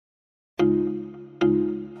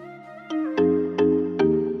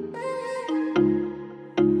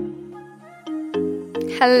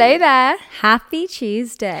Hello there. Happy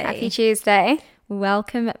Tuesday. Happy Tuesday.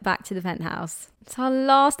 Welcome back to the penthouse. It's our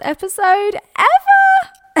last episode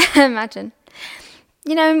ever. Imagine.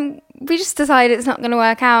 You know, we just decided it's not going to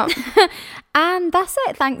work out. And that's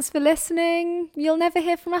it. Thanks for listening. You'll never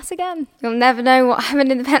hear from us again. You'll never know what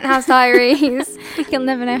happened in the Penthouse Diaries. You'll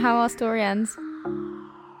never know how our story ends.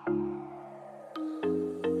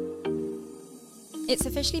 It's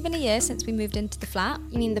officially been a year since we moved into the flat.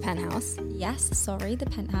 You mean the penthouse? Yes, sorry, the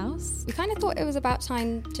penthouse. We kind of thought it was about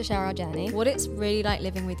time to share our journey. What it's really like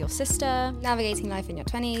living with your sister. Navigating life in your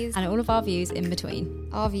 20s. And all of our views in between.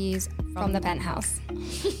 Our views from the penthouse.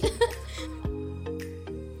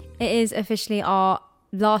 It is officially our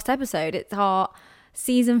last episode. It's our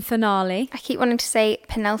season finale. I keep wanting to say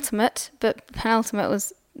penultimate, but penultimate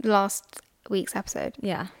was last week's episode.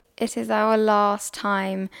 Yeah. It is our last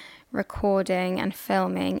time recording and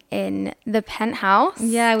filming in the penthouse.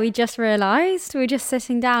 Yeah, we just realised. We were just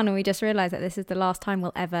sitting down and we just realised that this is the last time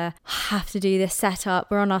we'll ever have to do this setup.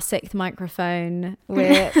 We're on our 6th microphone.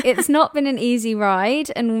 It's not been an easy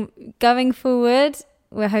ride, and going forward,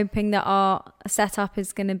 we're hoping that our setup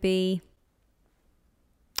is going to be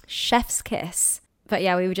chef's kiss. But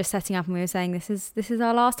yeah, we were just setting up and we were saying this is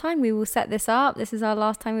our last time. We will set this up. This is our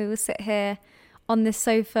last time we will sit here on this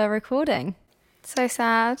sofa recording. So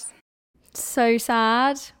sad. So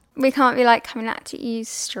sad. We can't be like coming at you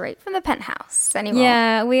straight from the penthouse anymore.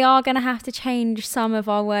 Yeah, we are going to have to change some of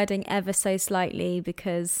our wording ever so slightly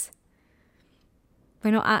because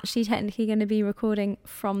we're not actually technically going to be recording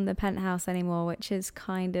from the penthouse anymore, which is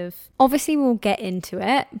kind of... Obviously, we'll get into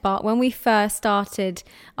it, but when we first started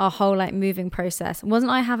our whole like moving process,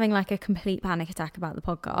 wasn't I having like a complete panic attack about the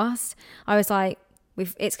podcast? I was like,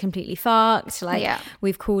 it's completely fucked. Like, yeah.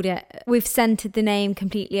 We've centered the name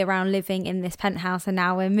completely around living in this penthouse, and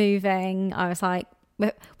now we're moving. I was like,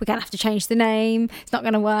 we're gonna have to change the name. It's not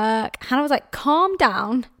gonna work. Hannah was like, calm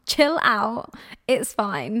down, chill out. It's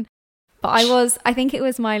fine. But I think it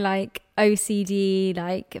was my like OCD,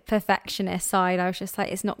 like perfectionist side. I was just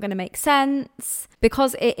like, it's not gonna make sense.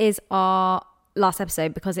 Because it is our last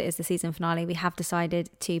episode, because it is the season finale, we have decided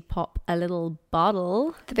to pop a little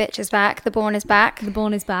bottle. The bitch is back. The born is back. The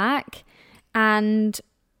born is back. And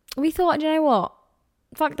we thought, you know what?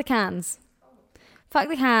 Fuck the cans. Fuck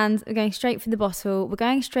the cans. We're going straight for the bottle. We're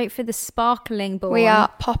going straight for the sparkling born. We are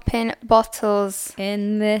popping bottles.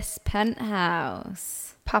 In this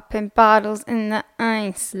penthouse. Popping bottles in the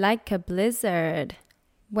ice. Like a blizzard.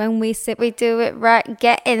 When we sip... We do it right.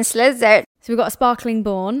 Getting slizzard. So we've got a sparkling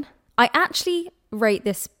born. I actually rate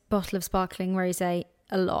this bottle of sparkling rosé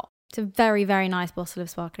a lot. It's a very, very nice bottle of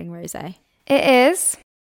sparkling rosé. It is.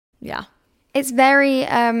 Yeah. It's very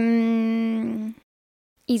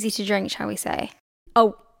easy to drink, shall we say.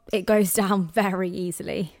 Oh, it goes down very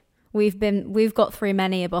easily. We've got through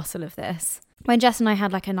many a bottle of this. When Jess and I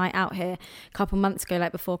had like a night out here a couple months ago,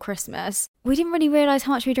 like before Christmas, we didn't really realise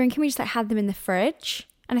how much we were drinking. We just like had them in the fridge.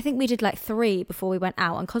 And I think we did like 3 before we went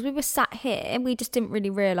out. And because we were sat here, we just didn't really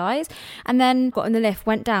realise. And then got in the lift,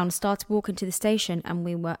 went down, started walking to the station, and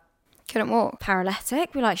we were... Couldn't walk.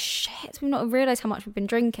 Paralytic. We're like, shit, we've not realised how much we've been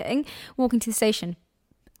drinking. Walking to the station,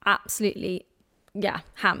 absolutely, yeah,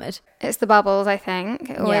 hammered. It's the bubbles, I think.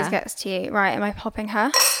 It always gets to you. Right, am I popping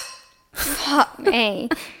her? Fuck me.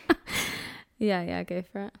 Yeah, go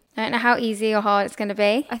for it. I don't know how easy or hard it's going to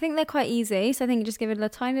be. I think they're quite easy. So I think just give it a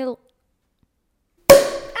tiny little...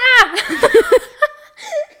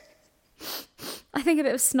 I think a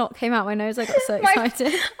bit of snot came out my nose. I got so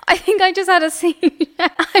excited. I think I just had a scene.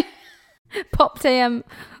 Popped a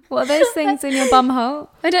what are those things in your bum hole?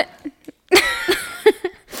 I don't.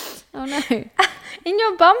 Oh no! In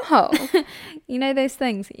your bum hole? You know those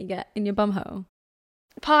things that you get in your bum hole?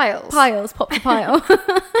 Piles. Pop the pile.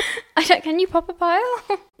 Can you pop a pile?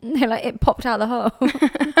 No, like it popped out the hole.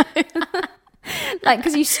 Like,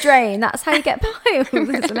 because you strain, that's how you get piles,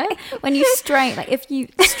 isn't it? When you strain, like if you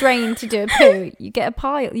strain to do a poo, you get a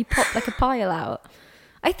pile, you pop like a pile out.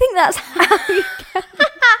 I think that's how you get them.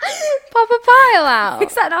 Pop a pile out.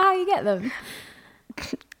 Is that not how you get them?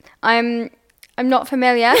 I'm not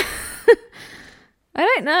familiar. I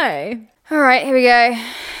don't know. All right, here we go.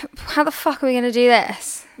 How the fuck are we going to do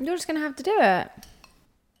this? You're just going to have to do it.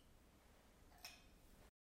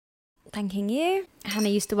 Thanking you. Hannah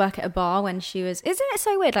used to work at a bar when she was... Isn't it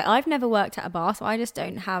so weird? Like, I've never worked at a bar, so I just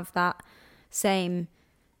don't have that same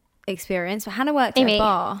experience. But Hannah worked at a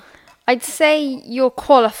bar. I'd say you're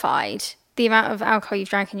qualified. The amount of alcohol you've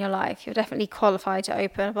drank in your life, you're definitely qualified to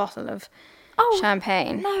open a bottle of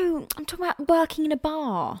champagne. No, I'm talking about working in a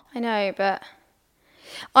bar. I know, but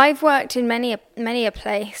I've worked in many a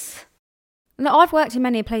place. No, I've worked in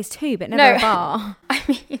many a place too, but never a bar. I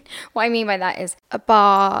mean, what I mean by that is a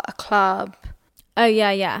bar, a club. Oh,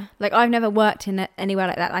 yeah. Like, I've never worked in anywhere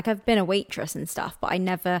like that. Like, I've been a waitress and stuff, but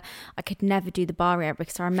I could never do the bar area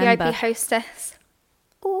because I remember... VIP hostess.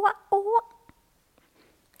 Ooh.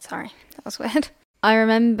 Sorry, that was weird. I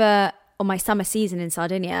remember on my summer season in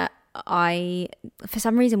Sardinia, for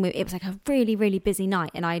some reason, it was like a really, really busy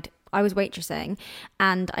night, and I was waitressing,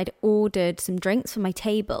 and I'd ordered some drinks for my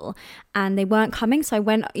table, and they weren't coming, so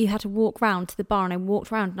you had to walk round to the bar, and I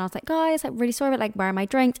walked around, and I was like, guys, like, really sorry, but like, where are my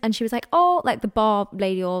drinks? And she was like, oh, like the bar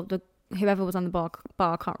lady or whoever was on the bar,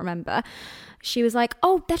 I can't remember. She was like,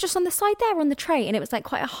 oh, they're just on the side there on the tray, and it was like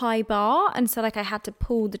quite a high bar, and so like I had to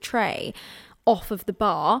pull the tray off of the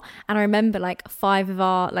bar. And I remember like 5 of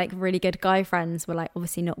our like really good guy friends were like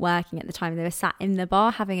obviously not working at the time. They were sat in the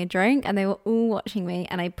bar having a drink, and they were all watching me,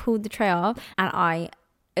 and I pulled the tray off, and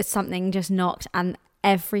something just knocked, and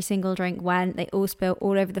every single drink went. They all spilled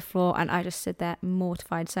all over the floor, and I just stood there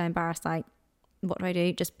mortified, so embarrassed, like, what do I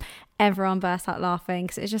do? Just everyone burst out laughing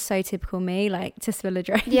because it's just so typical me, like, to spill a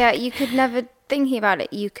drink. Yeah, you could never, thinking about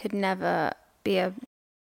it, you could never be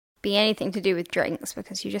anything to do with drinks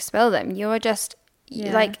because you just spill them. You're just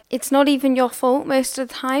like, it's not even your fault most of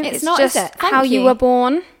the time. It's not just how you were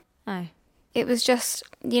born. Oh, it was just,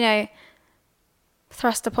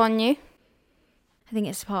 thrust upon you. I think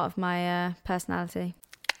it's part of my personality.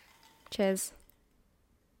 Cheers.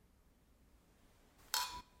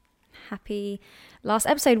 Happy last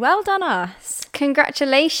episode. Well done us.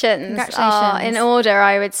 Congratulations. Are in order,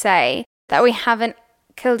 I would say, that we haven't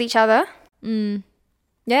killed each other.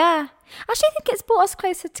 Yeah. Actually, I think it's brought us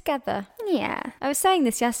closer together. Yeah. I was saying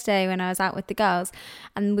this yesterday when I was out with the girls,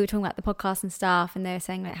 and we were talking about the podcast and stuff, and they were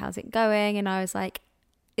saying, like, how's it going? And I was like,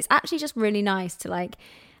 it's actually just really nice to, like,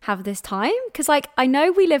 have this time. Because, like, I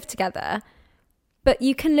know we live together, but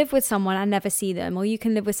you can live with someone and never see them, or you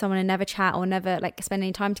can live with someone and never chat or never, like, spend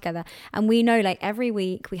any time together. And we know, like, every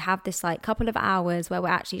week we have this, like, couple of hours where we're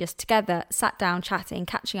actually just together, sat down, chatting,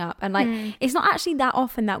 catching up. And, like, it's not actually that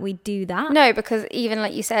often that we do that. No, because even,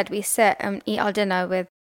 like you said, we sit and eat our dinner with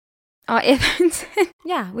our earphones in.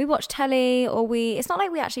 Yeah, we watch telly, or it's not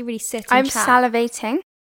like we actually really sit and chat. Salivating.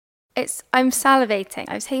 I'm salivating.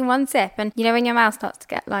 I was taking one sip, and, when your mouth starts to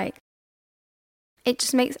get, like, it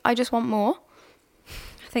just makes, I just want more.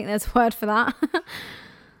 I think there's a word for that.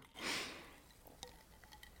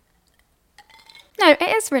 No, it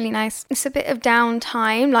is really nice. It's a bit of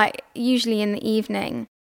downtime, like usually in the evening.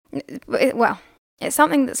 Well, it's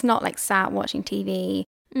something that's not like sat watching TV.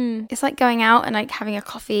 It's like going out and like having a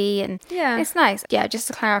coffee, and it's nice. Yeah, just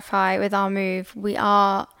to clarify with our move, we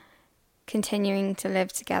are continuing to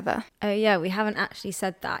live together. Oh yeah, we haven't actually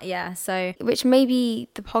said that, so which maybe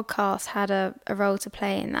the podcast had a role to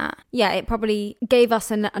play in that. Yeah, it probably gave us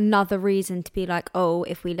another reason to be like, oh,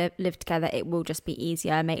 if we live together, it will just be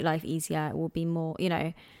easier, make life easier, it will be more,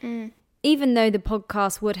 even though the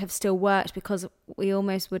podcast would have still worked, because we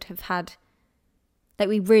almost would have had, like,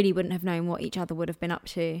 we really wouldn't have known what each other would have been up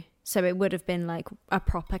to, so it would have been like a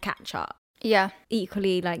proper catch up. Yeah.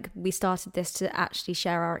 Equally, like, we started this to actually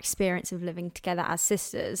share our experience of living together as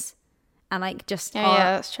sisters, and like just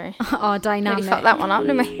yeah, that's true. Our dynamic. Really fucked that one up,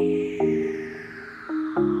 didn't we?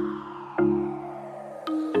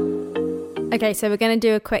 Okay, so we're going to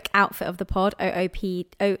do a quick outfit of the pod.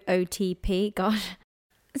 OOTP. Gosh.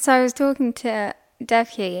 So I was talking to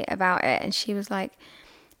Devki about it, and she was like,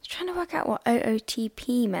 I was trying to work out what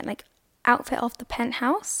OOTP meant, like outfit of the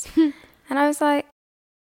penthouse. And I was like,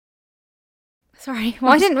 sorry,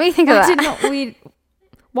 why didn't we think of that?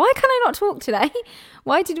 Why can I not talk today?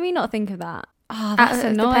 Why did we not think of that? Oh, that's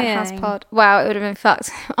annoying. The penthouse pod. Wow, it would have been fucked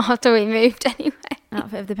after we moved anyway.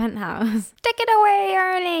 Outfit of the penthouse. Take it away,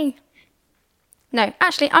 Ernie. No,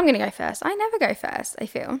 actually, I'm going to go first. I never go first, I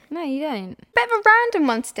feel. No, you don't. Bit of a random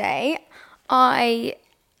one today. I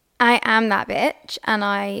am that bitch, and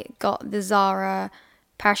I got the Zara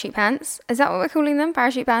parachute pants. Is that what we're calling them?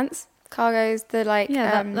 Parachute pants? Cargos, the like...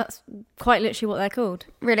 Yeah, that's quite literally what they're called.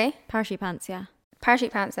 Really? Parachute pants, yeah.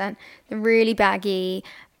 Parachute pants then. They're really baggy.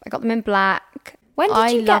 I got them in black. When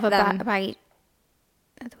did you get them? I love a baggy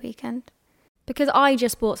at the weekend. Because I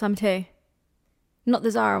just bought some too. Not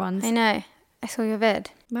the Zara ones. I know. I saw your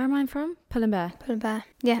vid. Where am I from? Pull and Bear. Pull and Bear.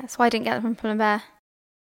 Yeah, that's why I didn't get them from Pull and Bear.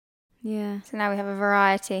 Yeah. So now we have a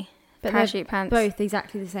variety. But parachute pants. Both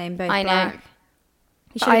exactly the same. Both I black. know.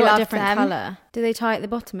 You should have got a different colour. Do they tie at the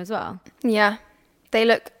bottom as well? Yeah.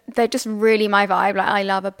 They're just really my vibe. Like, I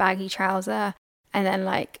love a baggy trouser and then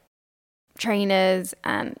like trainers,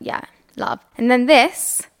 and yeah, love. And then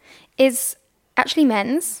this is actually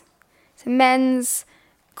men's. So men's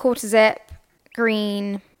quarter zip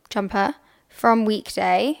green jumper, from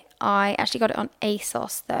Weekday. I actually got it on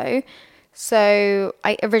ASOS though. So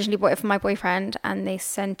I originally bought it for my boyfriend and they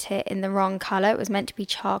sent it in the wrong colour. It was meant to be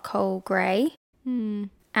charcoal grey.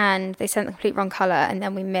 And they sent the complete wrong colour, and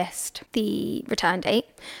then we missed the return date.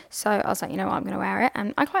 So I was like, you know what, I'm going to wear it,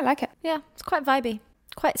 and I quite like it. Yeah, it's quite vibey.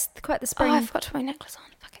 Quite the spring. Oh, I forgot to put my necklace on.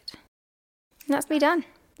 Fuck it. And that's me done.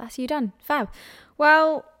 That's you done. Fab.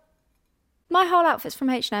 Well, my whole outfit's from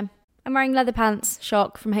H&M. I'm wearing leather pants,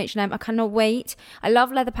 shock, from H&M. I cannot wait. I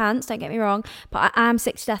love leather pants, don't get me wrong, but I am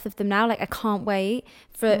sick to death of them now. Like, I can't wait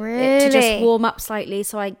for it to just warm up slightly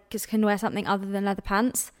so I just can wear something other than leather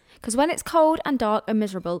pants. Because when it's cold and dark and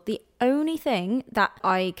miserable, the only thing that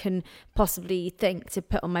I can possibly think to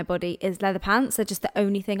put on my body is leather pants. They're just the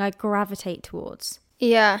only thing I gravitate towards.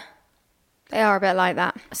 Yeah, they are a bit like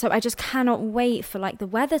that. So I just cannot wait for like the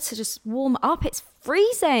weather to just warm up. It's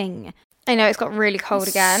freezing. I know, it's got really cold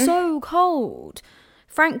again. So cold.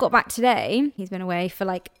 Frank got back today. He's been away for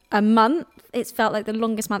like a month. It's felt like the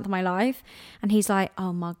longest month of my life. And he's like,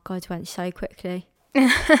 oh my God, it went so quickly.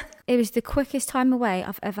 It was the quickest time away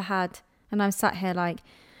I've ever had, and I'm sat here like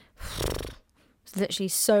it's literally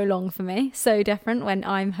so long for me, so different when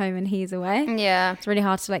I'm home and he's away. Yeah, it's really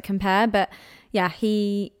hard to like compare. But yeah,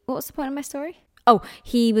 what was the point of my story? Oh,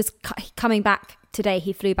 he was coming back today.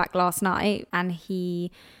 He flew back last night, and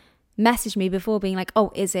he messaged me before being like,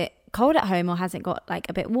 oh, is it cold at home or has it got like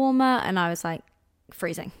a bit warmer? And I was like,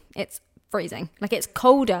 freezing. It's freezing. Like, it's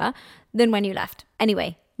colder than when you left.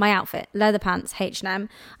 Anyway, my outfit, leather pants, H&M.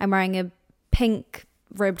 I'm wearing a pink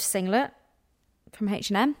ribbed singlet from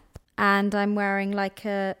H&M. And I'm wearing like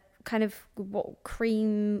a kind of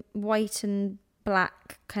cream, white and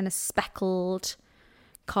black kind of speckled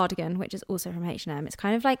cardigan, which is also from H&M. It's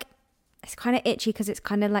kind of like, it's kind of itchy because it's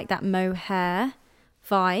kind of like that mohair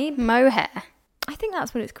vibe. Mohair? I think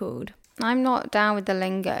that's what it's called. I'm not down with the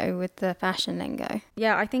lingo, with the fashion lingo.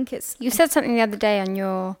 Yeah, I think it's... You said something the other day on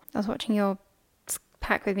I was watching your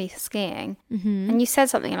pack with me for skiing, and you said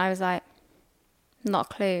something and I was like,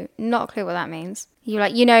 not a clue what that means. You were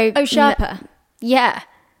like, you know... Oh, Sherpa. Yeah.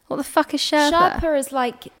 What the fuck is Sherpa? Sherpa is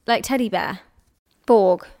like teddy bear.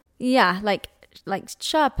 Borg. Yeah, like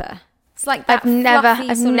Sherpa. It's like that.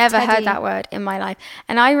 I've never heard that word in my life.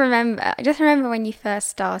 And I just remember when you first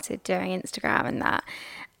started doing Instagram and that,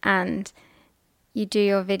 and you do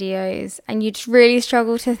your videos and you just really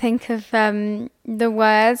struggle to think of the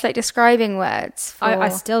words, like describing words. I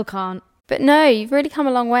still can't. But no, you've really come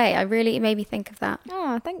a long way. It made me think of that.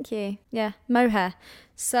 Oh, thank you. Yeah, mohair.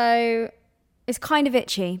 So it's kind of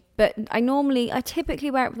itchy, but I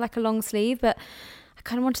typically wear it with like a long sleeve, but I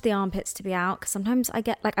kind of wanted the armpits to be out because sometimes I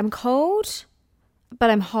get like, I'm cold, but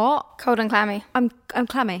I'm hot. Cold and clammy. I'm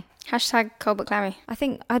clammy. Hashtag cold but clammy. I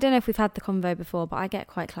don't know if we've had the convo before, but I get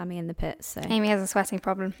quite clammy in the pits. So Amy has a sweating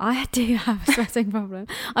problem. I do have a sweating problem.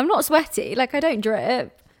 I'm not sweaty, like I don't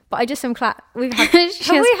drip, but I just am we've had this.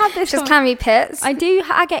 Just clammy pits. I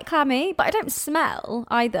get clammy, but I don't smell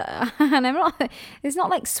either. And it's not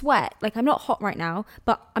like sweat. Like, I'm not hot right now,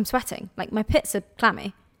 but I'm sweating. Like, my pits are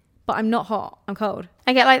clammy, but I'm not hot. I'm cold.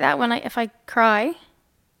 I get like that if I cry.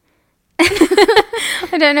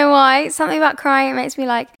 I don't know why. Something about crying, it makes me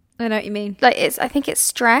like... I know what you mean. Like, I think it's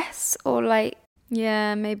stress or like...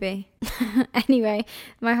 Yeah, maybe. Anyway,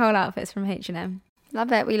 my whole outfit's from H&M.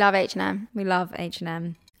 Love it. We love H&M. We love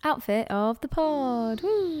H&M. Outfit of the pod. Woo.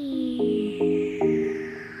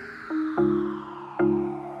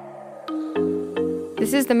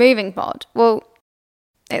 This is the moving pod. Well,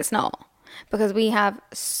 it's not. Because we have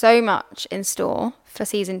so much in store for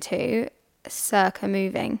season 2, circa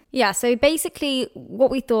moving. Yeah, so basically what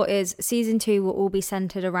we thought is season 2 will all be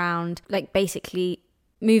centered around like basically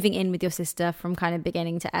moving in with your sister from kind of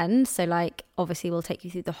beginning to end. So like obviously we'll take you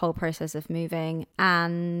through the whole process of moving,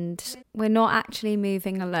 and we're not actually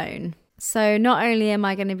moving alone. So not only am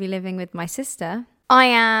I going to be living with my sister,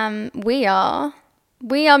 we are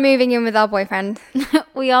moving in with our boyfriend.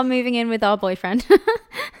 We are moving in with our boyfriend.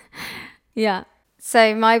 Yeah.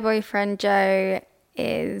 So my boyfriend Joe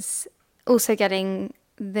is also getting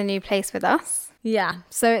the new place with us. Yeah.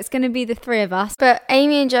 So it's going to be the 3 of us. But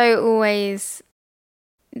Amy and Joe always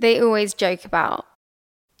joke about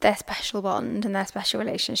their special bond and their special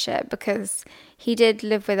relationship, because he did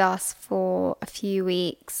live with us for a few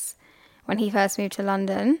weeks when he first moved to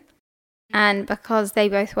London. And because they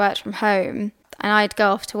both worked from home and I'd go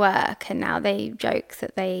off to work, and now they joke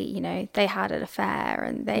that they had an affair,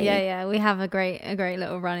 and they... Yeah, we have a great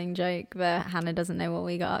little running joke, but Hannah doesn't know what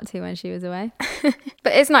we got up to when she was away.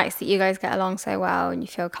 But it's nice that you guys get along so well and you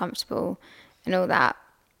feel comfortable and all that.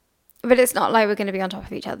 But it's not like we're going to be on top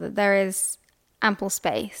of each other. There is ample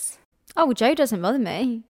space. Oh, Joe doesn't bother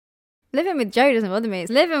me. Living with Joe doesn't bother me.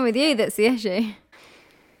 It's living with you that's the issue.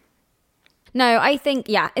 No, I think,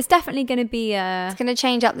 yeah, it's definitely going to be It's going to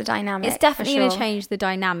change up the dynamic. It's definitely going to change the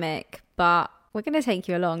dynamic, but we're going to take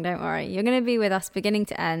you along, don't worry. You're going to be with us beginning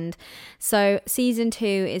to end. So season 2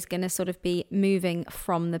 is going to sort of be moving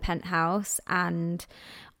from the penthouse, and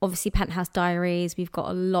obviously Penthouse Diaries, we've got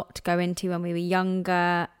a lot to go into. When we were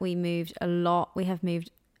younger, we moved a lot. We've moved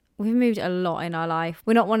a lot in our life.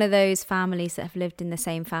 We're not one of those families that have lived in the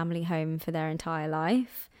same family home for their entire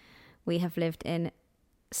life. We have lived in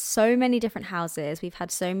so many different houses. We've had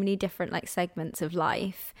so many different like segments of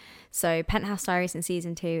life. So Penthouse Diaries in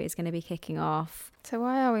season 2 is going to be kicking off. So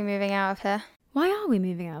why are we moving out of here? Why are we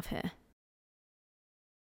moving out of here?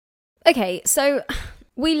 Okay, so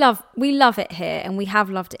we love it here, and we have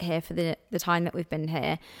loved it here for the time that we've been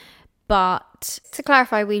here. But to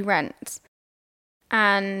clarify, we rent.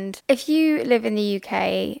 And if you live in the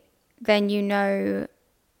UK, then you know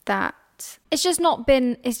that it's just not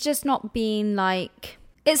been like,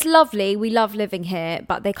 it's lovely. We love living here,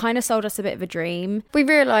 but they kind of sold us a bit of a dream. We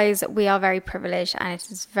realise that we are very privileged, and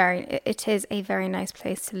it is a very nice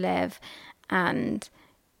place to live. And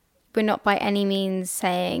we're not by any means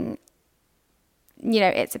saying, you know,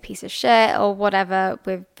 it's a piece of shit or whatever.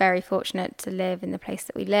 We're very fortunate to live in the place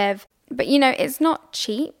that we live. But, you know, it's not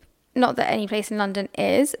cheap. Not that any place in London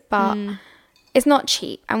is, but it's not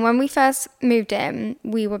cheap. And when we first moved in,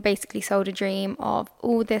 we were basically sold a dream of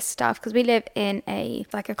all this stuff, because we live in a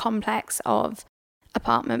complex of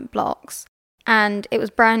apartment blocks, and it was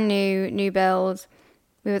brand new build.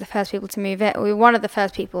 We were the first people to move in. We were one of the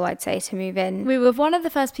first people, I'd say, to move in. We were one of the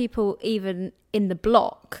first people even in the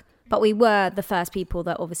block, but we were the first people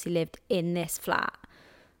that obviously lived in this flat,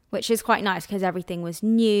 which is quite nice because everything was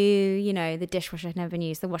new. You know, the dishwasher had never been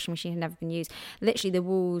used, the washing machine had never been used. Literally, the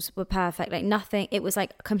walls were perfect. Like nothing. It was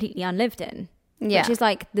like completely unlived in. Yeah, which is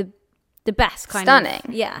like the best kind of stunning.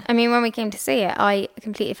 Yeah, I mean, when we came to see it, I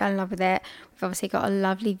completely fell in love with it. We've obviously got a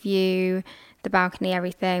lovely view, the balcony,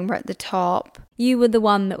 everything. We're at the top. You were the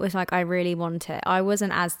one that was like, I really want it. I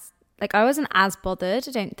wasn't as bothered.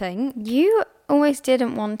 I don't think you always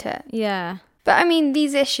didn't want it. Yeah, but I mean, the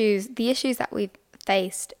issues that we've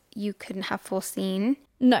faced, you couldn't have foreseen.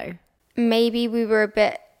 No. Maybe we were a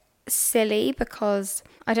bit silly because,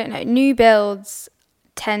 I don't know, new builds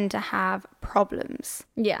tend to have problems.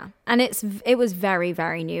 Yeah. And it was very,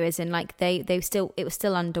 very new, as in like it was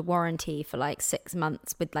still under warranty for like 6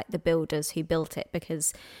 months with like the builders who built it,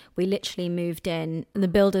 because we literally moved in and the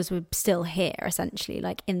builders were still here essentially,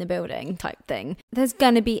 like in the building type thing. There's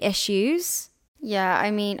gonna be issues. Yeah, I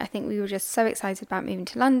mean, I think we were just so excited about moving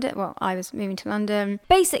to London. Well, I was moving to London.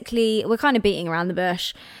 Basically, we're kind of beating around the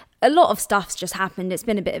bush. A lot of stuff's just happened. It's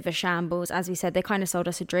been a bit of a shambles. As we said, they kind of sold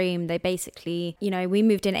us a dream. They basically, you know, we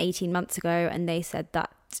moved in 18 months ago and they said that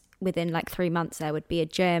within like 3 months there would be a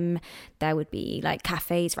gym, there would be like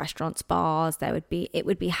cafes, restaurants, bars, it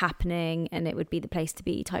would be happening and it would be the place to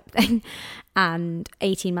be type thing. And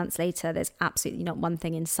 18 months later there's absolutely not one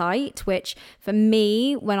thing in sight, which for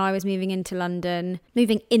me, when I was moving into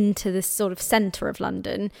this sort of centre of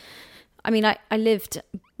London, I mean, I lived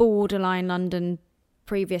borderline London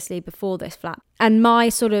previously before this flat, and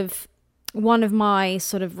one of my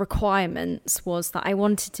sort of requirements was that I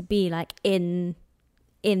wanted to be like in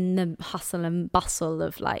the hustle and bustle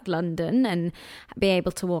of like London and be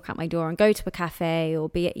able to walk out my door and go to a cafe or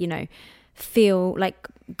be, you know, feel like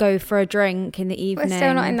go for a drink in the evening. We're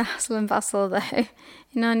still not in the hustle and bustle though,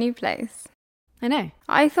 in our new place. I know.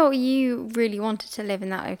 I thought you really wanted to live in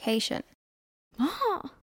that location.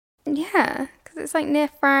 What? Yeah, because it's like near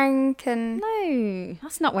Frank and... No,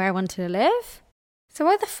 that's not where I wanted to live. So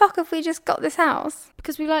why the fuck have we just got this house?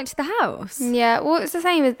 Because we liked the house. Yeah, well, it's the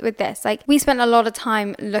same with this. Like, we spent a lot of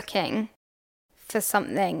time looking for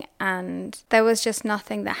something and there was just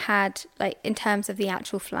nothing that had, like, in terms of the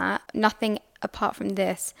actual flat, nothing apart from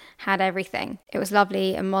this had everything. It was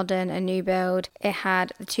lovely and modern, a new build. It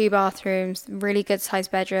had the 2 bathrooms, really good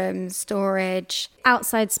sized bedrooms, storage.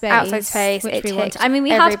 Outside space. Which we wanted. I mean,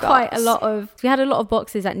 we had a lot of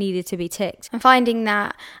boxes that needed to be ticked. And finding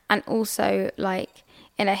that, and also like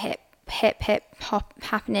in a hip hop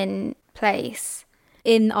happening place.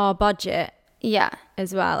 In our budget. Yeah.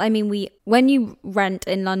 As well. I mean, when you rent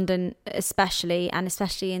in London, especially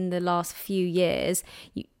in the last few years,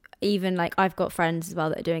 even like I've got friends as well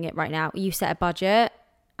that are doing it right now. You set a budget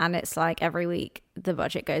and it's like every week the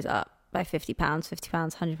budget goes up by £50,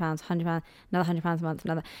 £50, £100, another £100 a month,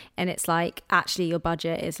 another. And it's like actually your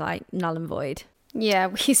budget is like null and void. Yeah,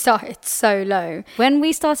 we started so low. When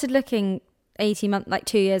we started looking 18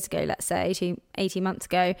 years ago, let's say, 18 months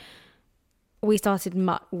ago, we started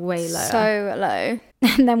way lower. So low.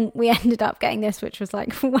 And then we ended up getting this, which was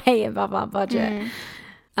like way above our budget.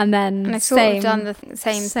 And then and I've sort of done the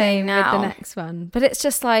same thing now with the next one. But it's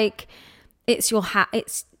just like, it's your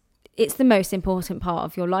it's the most important part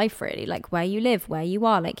of your life, really, like where you live, where you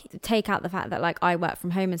are. Like, take out the fact that like I work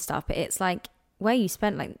from home and stuff, but it's like where you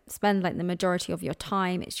spend like the majority of your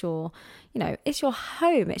time. It's your, you know, it's your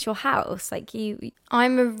home, it's your house. Like,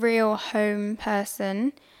 I'm a real home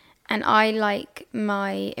person, and I like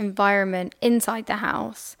my environment inside the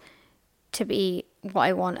house to be what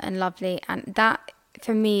I want and lovely, and that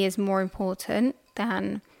for me is more important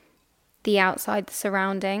than the outside, the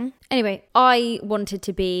surrounding. Anyway, I wanted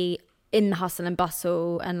to be in the hustle and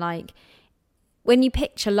bustle, and like when you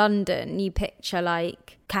picture London, you picture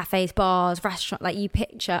like cafes, bars, restaurants, like you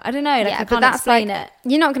picture, I don't know, like I can't explain like, it.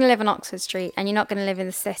 You're not going to live on Oxford Street, and you're not going to live in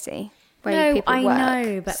the city where people work. I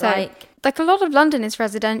know, but so, like a lot of London is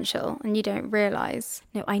residential, and you don't realise.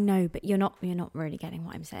 No, I know, but you're not really getting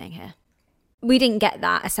what I'm saying here. We didn't get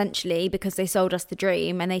that, essentially, because they sold us the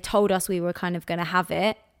dream and they told us we were kind of going to have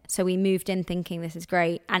it. So we moved in thinking this is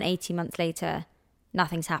great, and 18 months later,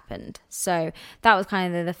 nothing's happened. So that was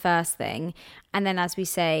kind of the first thing. And then, as we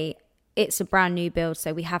say, it's a brand new build,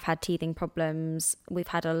 so we have had teething problems. We've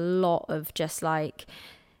had a lot of just like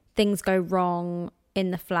things go wrong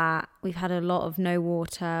in the flat. We've had a lot of no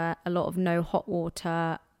water, a lot of no hot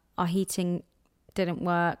water. Our heating didn't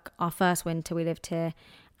work. Our first winter we lived here,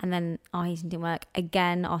 and then our heating didn't work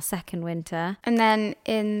again our second winter. And then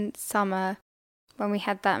in summer, when we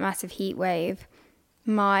had that massive heat wave,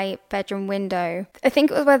 my bedroom window, I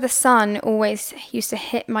think it was where the sun always used to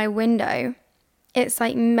hit my window, it's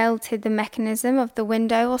like melted the mechanism of the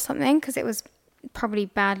window or something, because it was probably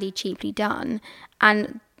badly, cheaply done.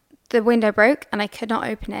 And the window broke and I could not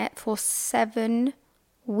open it for 7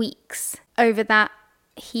 weeks over that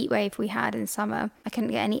heat wave we had in summer. I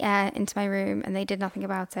couldn't get any air into my room, and they did nothing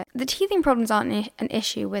about it. The teething problems aren't an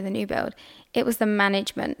issue with a new build. It was the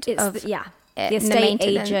management the estate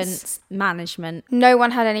agents, management. No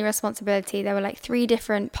one had any responsibility. There were like 3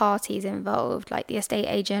 different parties involved, like the estate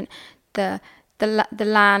agent, the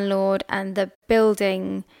landlord, and the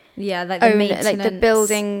building. Yeah, like the owner, maintenance. like the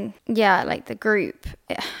building. Yeah, like the group.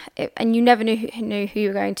 And you never knew who you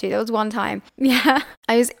were going to. There was one time. Yeah,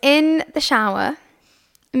 I was in the shower,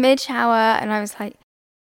 mid-shower, and I was like,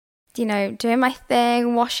 you know, doing my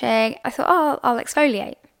thing, washing. I thought, oh, I'll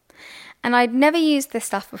exfoliate. And I'd never used this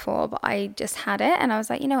stuff before, but I just had it. And I was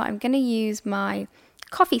like, you know what, I'm going to use my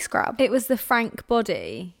coffee scrub. It was the Frank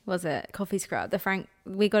body, was it? Coffee scrub. The Frank,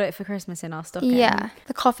 we got it for Christmas in our stocking. Yeah,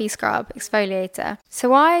 the coffee scrub exfoliator.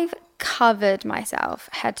 So I've covered myself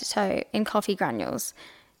head to toe in coffee granules.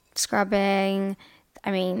 Scrubbing.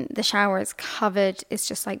 I mean, the shower is covered. It's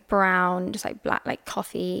just like brown, just like black, like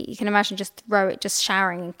coffee. You can imagine just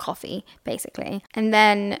showering in coffee, basically. And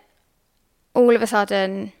then all of a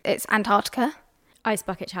sudden, it's Antarctica. Ice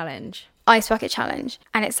bucket challenge.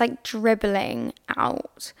 And it's like dribbling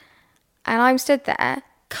out. And I'm stood there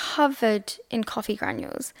covered in coffee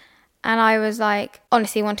granules. And I was like,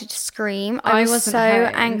 honestly, wanted to scream. I was so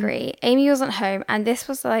angry. Amy wasn't home. And this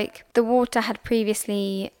was like, the water had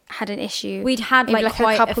previously had an issue. We'd had like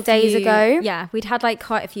quite a couple days ago. Yeah, we'd had like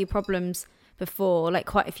quite a few problems before, like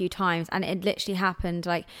quite a few times, and it literally happened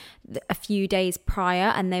like a few days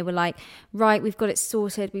prior, and they were like, right, we've got it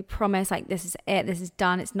sorted, we promise, like this is it, this is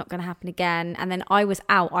done, it's not going to happen again. And then I was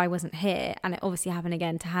out, I wasn't here, and it obviously happened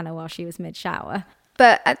again to Hannah while she was mid-shower.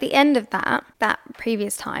 But at the end of that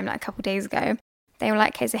previous time, like a couple days ago, they were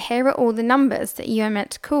like, okay, so here are all the numbers that you are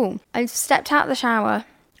meant to call. I stepped out of the shower,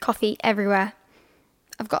 coffee everywhere.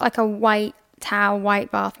 I've got like a white towel,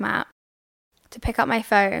 white bath mat to pick up my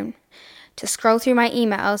phone, to scroll through my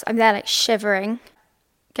emails. I'm there like shivering,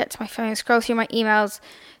 get to my phone, scroll through my emails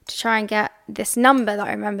to try and get this number that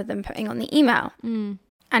I remember them putting on the email.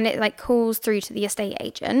 And it like calls through to the estate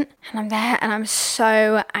agent, and I'm there and I'm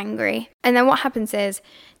so angry. And then what happens is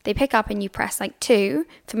they pick up and you press like 2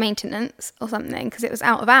 for maintenance or something, because it was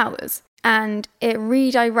out of hours, and it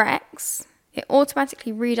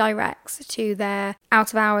automatically redirects to their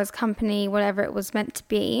out of hours company, whatever it was meant to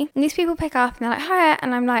be. And these people pick up and they're like, hi,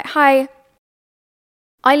 and I'm like, hi,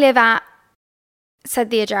 I live at,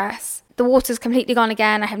 said the address. The water's completely gone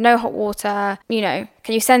again. I have no hot water. You know,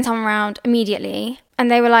 can you send someone around immediately? And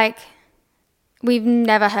they were like, we've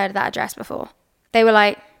never heard of that address before. They were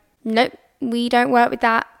like, nope, we don't work with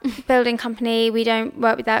that building company. We don't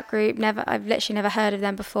work with that group. I've literally never heard of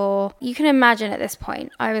them before. You can imagine at this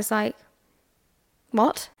point, I was like,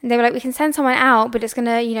 what? And they were like, we can send someone out, but it's going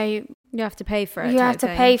to, you know, you have to pay for it. You have to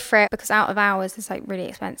pay for it because out of hours is like really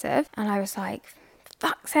expensive. And I was like,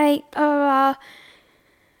 fuck's sake, blah, blah, blah.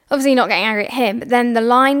 Obviously not getting angry at him, but then the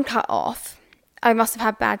line cut off. I must have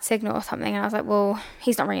had bad signal or something, and I was like, well,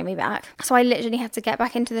 he's not ringing me back. So I literally had to get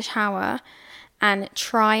back into the shower and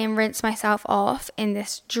try and rinse myself off in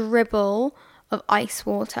this dribble of ice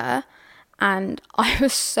water. And I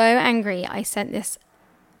was so angry. I sent this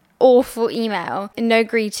awful email, no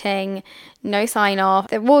greeting, no sign off,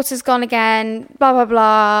 the water's gone again, blah blah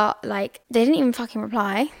blah. Like, they didn't even fucking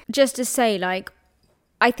reply. Just to say, like,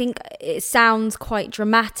 I think it sounds quite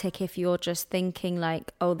dramatic if you're just thinking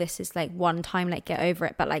like, oh, this is like one time, like get over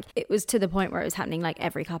it. But like it was to the point where it was happening like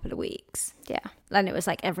every couple of weeks. Yeah. And it was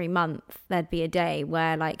like every month there'd be a day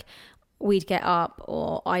where like we'd get up,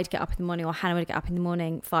 or I'd get up in the morning, or Hannah would get up in the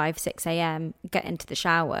morning, 5, 6 a.m, get into the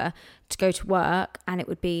shower to go to work, and it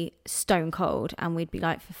would be stone cold, and we'd be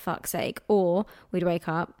like, for fuck's sake. Or we'd wake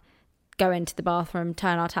up, go into the bathroom,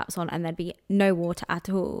 turn our taps on, and there'd be no water at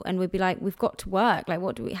all, and we'd be like, we've got to work, like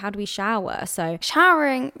how do we shower? So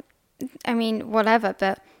showering, I mean, whatever,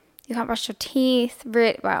 but you can't brush your teeth.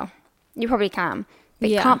 Well, you probably can, but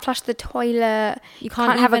you can't flush the toilet. You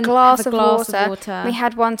can't have a glass of water. We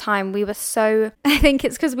had one time, we were so, I think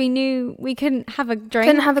it's because we knew we couldn't have a drink,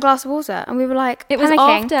 couldn't have a glass of water, and we were like, it was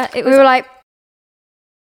panicking. after it was, we were like,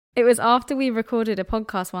 it was after we recorded a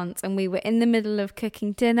podcast once, and we were in the middle of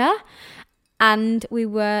cooking dinner, and we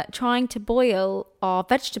were trying to boil our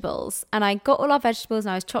vegetables, and I got all our vegetables,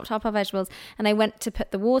 and I was chopped up our vegetables, and I went to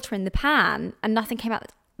put the water in the pan, and nothing came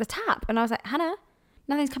out the tap, and I was like, Hannah,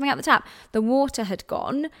 nothing's coming out the tap. The water had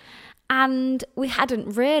gone, and we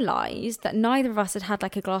hadn't realised that neither of us had had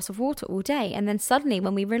like a glass of water all day. And then suddenly,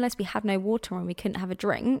 when we realised we had no water and we couldn't have a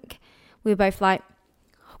drink, we were both like,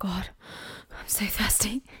 oh God, I'm so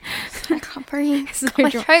thirsty. I can't breathe. My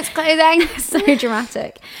throat's closing. So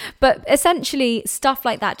dramatic. But essentially, stuff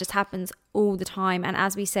like that just happens all the time. And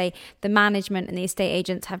as we say, the management and the estate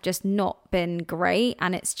agents have just not been great.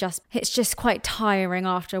 And it's just quite tiring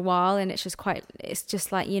after a while. And it's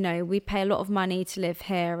just like, you know, we pay a lot of money to live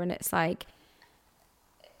here. And it's like,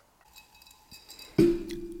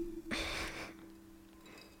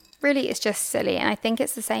 really, it's just silly. And I think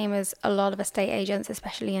it's the same as a lot of estate agents,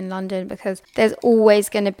 especially in London, because they're always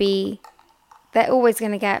going to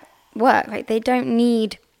get work. Like, they don't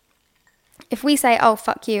need, if we say, oh,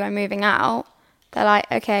 fuck you, I'm moving out, they're like,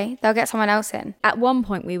 okay, they'll get someone else in. At one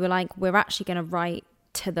point we were like, we're actually going to write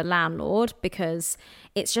to the landlord because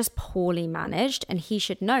it's just poorly managed, and he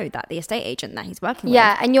should know that, the estate agent that he's working with.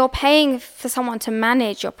 Yeah, and you're paying for someone to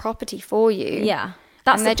manage your property for you. Yeah.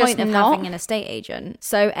 That's the point of having an estate agent.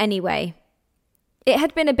 So anyway, it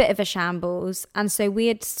had been a bit of a shambles. And so we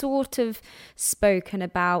had sort of spoken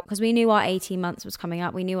about, because we knew our 18 months was coming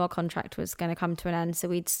up. We knew our contract was going to come to an end. So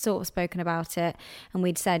we'd sort of spoken about it. And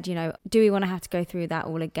we'd said, you know, do we want to have to go through that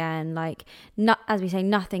all again? Like, as we say,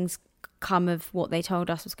 nothing's come of what they told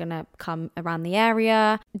us was going to come around the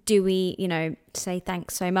area. Do we, you know, say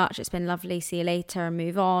thanks so much, it's been lovely, see you later, and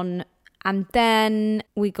move on? And then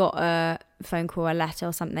we got a phone call, a letter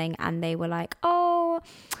or something, and they were like, oh,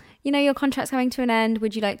 you know, your contract's coming to an end,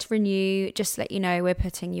 would you like to renew? Just to let you know, we're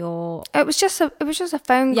putting your... It was just a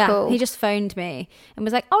phone call. Yeah, he just phoned me and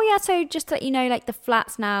was like, oh yeah, so just to let you know, like, the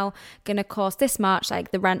flat's now gonna cost this much,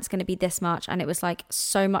 like the rent's gonna be this much. And it was like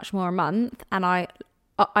so much more a month. And I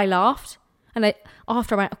laughed, and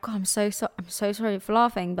after I went, oh God, I'm so sorry for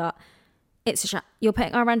laughing, but you're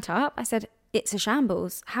putting our rent up. I said, it's a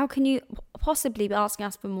shambles. How can you possibly be asking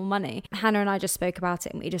us for more money? Hannah and I just spoke about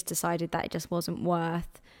it, and we just decided that it just wasn't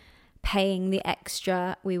worth paying the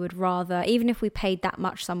extra. We would rather, even if we paid that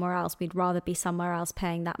much somewhere else, we'd rather be somewhere else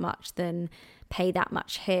paying that much than pay that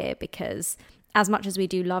much here, because as much as we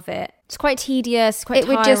do love it, it's quite tedious, quite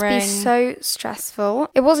tiring. It would just be so stressful.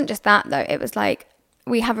 It wasn't just that though. It was like,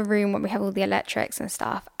 we have a room where we have all the electrics and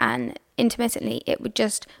stuff, and intermittently it would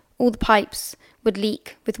just, all the pipes would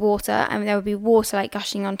leak with water, and there would be water like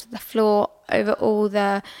gushing onto the floor over all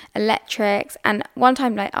the electrics. And one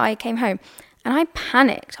time, like, I came home and I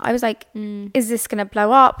panicked. I was like, is this going to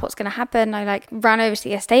blow up? What's going to happen? I like ran over to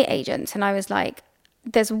the estate agents, and I was like,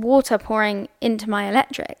 there's water pouring into my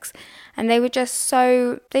electrics. And they were just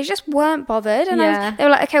they just weren't bothered. And they were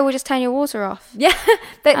like, okay, we'll just turn your water off. Yeah,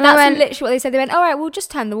 that's literally what they said. They went, all right, we'll just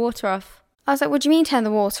turn the water off. I was like, what do you mean turn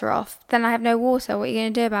the water off? Then I have no water. What are you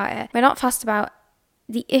going to do about it? We're not fussed about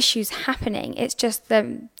the issue's happening. It's just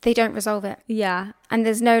they don't resolve it. Yeah. And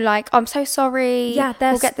there's no like, I'm so sorry. Yeah,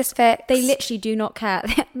 we'll get this fixed. They literally do not care.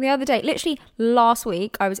 The other day, literally last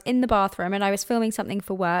week, I was in the bathroom and I was filming something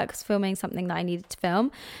for work. I was filming something that I needed to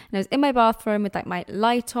film. And I was in my bathroom with like my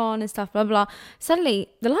light on and stuff, blah, blah. Suddenly,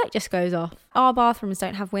 the light just goes off. Our bathrooms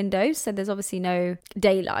don't have windows, so there's obviously no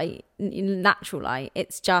daylight, natural light.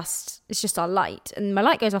 It's just our light. And my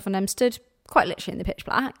light goes off and I'm stood quite literally in the pitch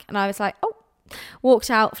black. And I was like, oh, walked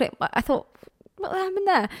out, flipped. I thought, what happened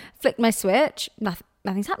there? Flicked my switch,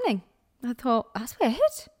 nothing's happening. I thought, that's weird.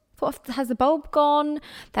 Thought, has the bulb gone?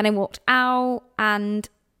 Then I walked out, and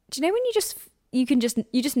do you know when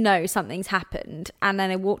you just know something's happened? And then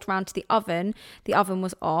I walked around to the oven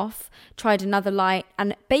was off, tried another light,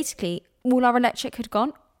 and basically all our electric had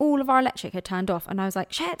gone. All of our electric had turned off, and I was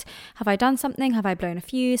like, shit, have I done something? Have I blown a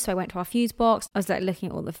fuse? So I went to our fuse box. I was like looking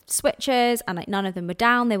at all the switches, and like none of them were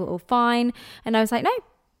down. They were all fine. And I was like, no,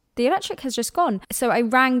 the electric has just gone. So I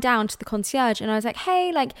rang down to the concierge and I was like,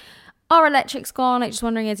 hey, like our electric's gone. Like, just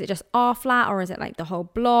wondering, is it just our flat or is it like the whole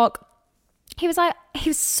block? He was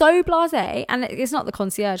so blasé, and it's not the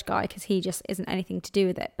concierge guy because he just isn't anything to do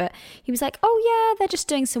with it. But he was like, oh yeah, they're just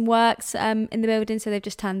doing some works in the building, so they've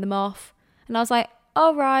just turned them off. And I was like,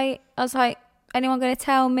 all right. I was like, anyone going to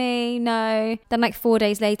tell me? No. Then like 4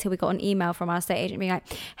 days later, we got an email from our estate agent being like,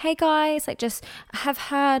 hey guys, like just have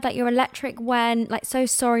heard like your electric went, like so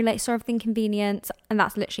sorry, like sorry for the inconvenience. And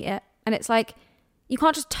that's literally it. And it's like, you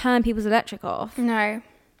can't just turn people's electric off. No.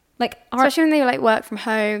 Like, especially when they like work from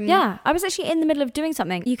home. Yeah. I was actually in the middle of doing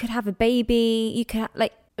something. You could have a baby, you could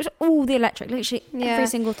like all the electric, literally every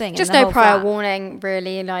single thing. Just no prior warning,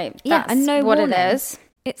 really. Like, that's and no what warning. it is.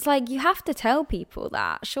 It's like, you have to tell people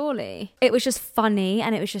that, surely. It was just funny,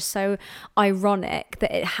 and it was just so ironic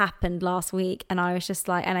that it happened last week. And I was just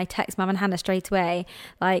like, and I text Mum and Hannah straight away,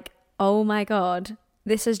 like, oh my God,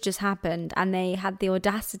 this has just happened. And they had the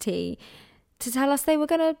audacity to tell us they were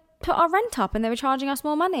going to put our rent up and they were charging us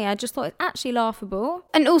more money. I just thought it's actually laughable.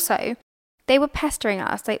 And also, they were pestering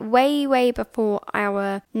us like way before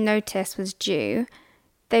our notice was due.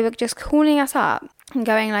 They were just calling us up and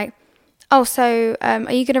going like, oh, so are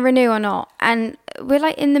you going to renew or not? And we're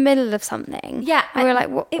like in the middle of something. Yeah. And we were like,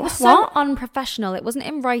 what? It was so unprofessional. It wasn't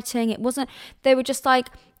in writing. It wasn't, they were just like,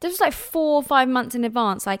 this was like 4 or 5 months in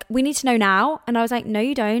advance. Like, we need to know now. And I was like, no,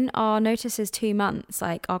 you don't. Our notice is 2 months.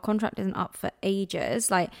 Like, our contract isn't up for ages.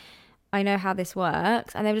 Like, I know how this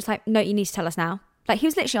works. And they were just like, no, you need to tell us now. Like, he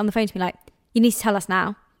was literally on the phone to me like, you need to tell us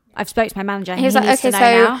now. I've spoke to my manager. He was like,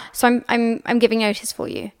 okay, so I'm giving notice for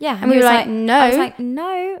you. Yeah. And we were like, no. I was like,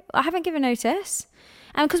 no, I haven't given notice.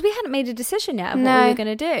 And because we hadn't made a decision yet of what we were going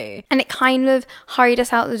to do. And it kind of hurried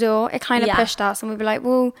us out the door. It kind of pushed us, and we were like,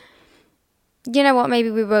 well, you know what,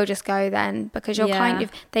 maybe we will just go then, because you're kind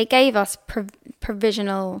of, they gave us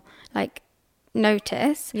provisional like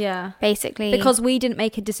notice. Yeah. Basically. Because we didn't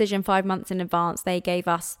make a decision 5 months in advance, they gave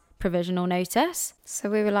us provisional notice. So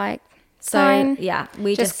we were like, so fine. Yeah,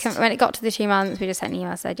 we just when it got to the 2 months, we just sent an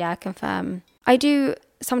email, said, yeah, confirm. I do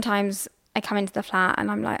sometimes, I come into the flat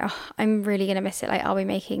and I'm like, oh, I'm really going to miss it. Like, are we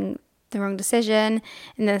making the wrong decision?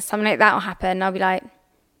 And then something like that will happen. I'll be like,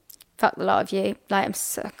 fuck the lot of you. Like,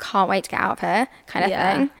 I can't wait to get out of here, kind of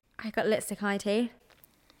thing. I got lipstick eye tea.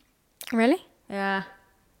 Really? Yeah.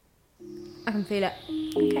 I can feel it.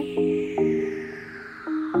 Okay.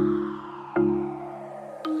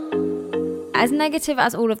 As negative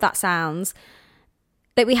as all of that sounds,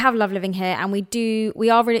 that we have love living here, and we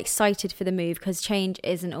are really excited for the move, because change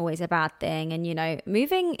isn't always a bad thing. And, you know,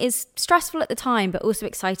 moving is stressful at the time, but also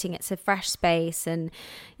exciting. It's a fresh space, and,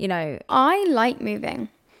 you know, I like moving.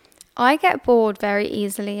 I get bored very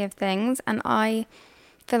easily of things, and I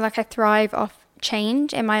feel like I thrive off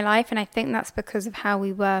change in my life. And I think that's because of how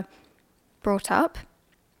we were brought up.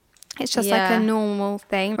 It's just like a normal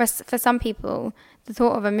thing. Whereas for some people, the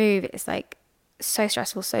thought of a move is like so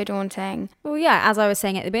stressful, so daunting. Well, yeah, as I was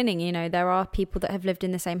saying at the beginning, you know, there are people that have lived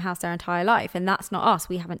in the same house their entire life, and that's not us.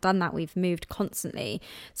 We haven't done that. We've moved constantly.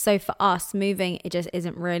 So for us, moving, it just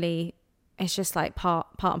isn't really, it's just like part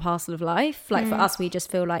and parcel of life. Like for us, we just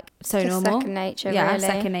feel like so just normal. Second nature, yeah, really.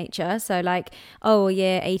 Second nature. So like, oh, a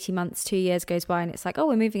year, 18 months, 2 years goes by, and it's like, oh,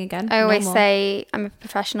 we're moving again. I always say I'm a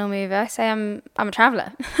professional mover. I say I'm a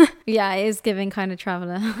traveller. Yeah, it is giving kind of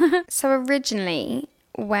traveller. So originally,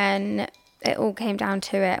 when it all came down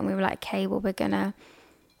to it and we were like, okay, well, we're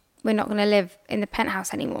not gonna live in the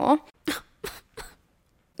penthouse anymore.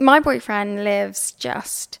 My boyfriend lives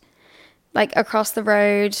just like across the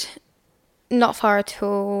road, not far at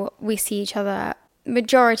all. We see each other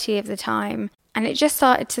majority of the time, and it just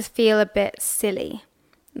started to feel a bit silly.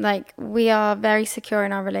 Like, we are very secure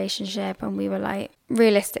in our relationship, and we were like,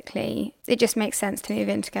 realistically, it just makes sense to move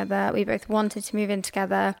in together. We both wanted to move in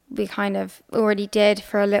together. We kind of already did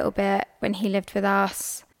for a little bit when he lived with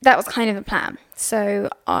us. That was kind of the plan. So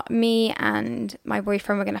me and my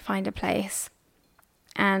boyfriend were going to find a place,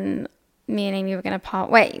 and me and Amy were going to part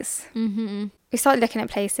ways. Mm-hmm. We started looking at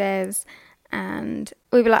places, and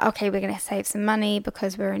we were like, okay, we're going to save some money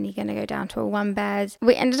because we're only going to go down to a 1-bed.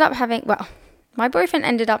 We ended up having, well, my boyfriend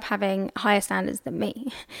ended up having higher standards than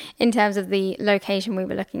me in terms of the location we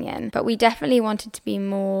were looking in. But we definitely wanted to be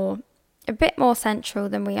a bit more central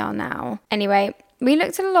than we are now. Anyway, we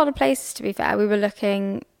looked at a lot of places, to be fair. We were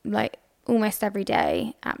looking like almost every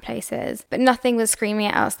day at places, but nothing was screaming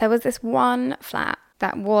at us. There was this one flat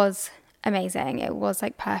that was amazing. It was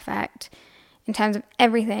like perfect in terms of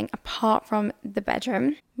everything apart from the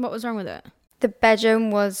bedroom. What was wrong with it? The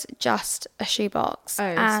bedroom was just a shoebox.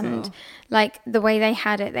 And small. like the way they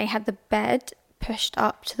had it, they had the bed pushed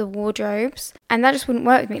up to the wardrobes, and that just wouldn't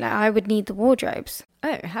work with me. Like, I would need the wardrobes.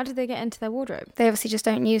 Oh, how did they get into their wardrobe? They obviously just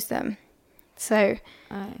don't use them. So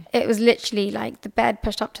it was literally like the bed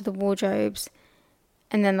pushed up to the wardrobes,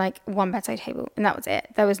 and then like one bedside table, and that was it.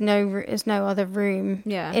 There was no other room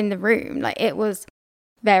in the room. Like, it was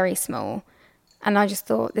very small. And I just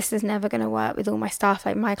thought, this is never going to work with all my stuff,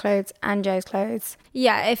 like my clothes and Joe's clothes.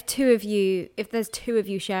 Yeah, if there's two of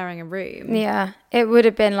you sharing a room. Yeah, it would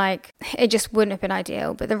have been like, it just wouldn't have been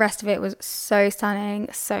ideal. But the rest of it was so stunning,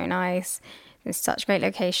 so nice. It was such a great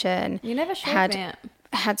location. You never showed me it.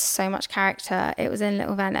 Had so much character. It was in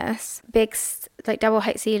Little Venice. Big, like double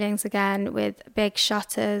height ceilings again, with big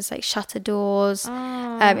shutters, like shutter doors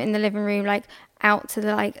in the living room, like out to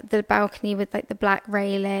the balcony with like the black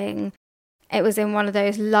railing. It was in one of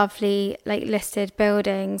those lovely, like, listed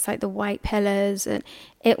buildings, like the white pillars, and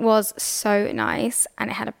it was so nice. And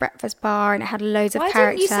it had a breakfast bar, and it had loads of character. Why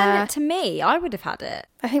didn't you send it to me? I would have had it.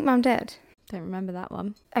 I think Mum did. Don't remember that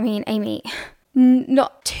one. I mean, Amy,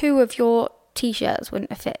 not 2 of your t-shirts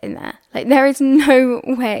wouldn't have fit in there. Like, there is no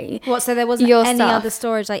way. What, so there wasn't any other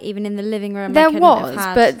storage, like, even in the living room? There was,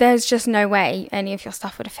 but there's just no way any of your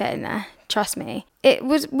stuff would have fit in there. Trust me. It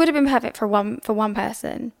would have been perfect for one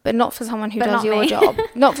person, but not for someone who does your job.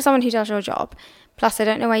 Not for someone who does your job. Plus, I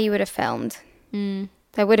don't know where you would have filmed.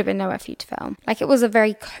 There would have been nowhere for you to film. Like, it was a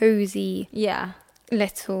very cozy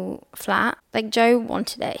little flat. Like, Joe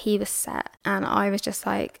wanted it. He was set. And I was just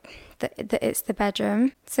like, it's the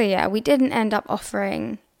bedroom. So yeah, we didn't end up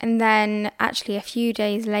offering. And then actually a few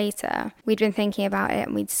days later, we'd been thinking about it,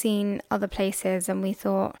 and we'd seen other places, and we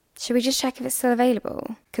thought, should we just check if it's still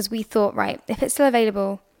available? Because we thought, right, if it's still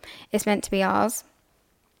available, it's meant to be ours.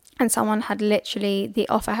 And someone had the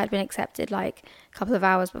offer had been accepted like a couple of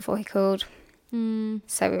hours before he called.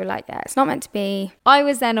 So we were like, yeah, it's not meant to be. I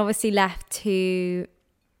was then obviously left to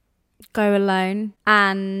go alone,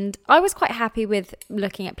 and I was quite happy with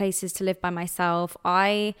looking at places to live by myself.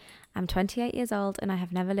 I am 28 years old, and I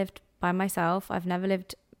have never lived by myself. I've never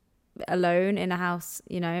lived alone in a house,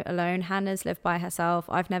 alone. Hannah's lived by herself.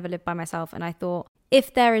 I've never lived by myself. And I thought,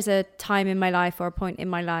 if there is a time in my life or a point in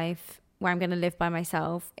my life where I'm going to live by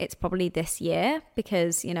myself, it's probably this year,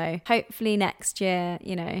 because, hopefully next year,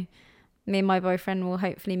 me and my boyfriend will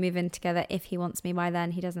hopefully move in together if he wants me by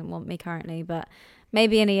then. He doesn't want me currently, but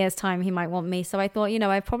maybe in a year's time he might want me. So I thought,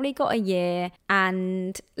 I've probably got a year,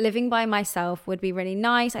 and living by myself would be really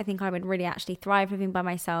nice. I think I would really actually thrive living by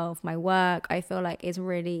myself. My work, I feel like, is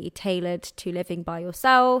really tailored to living by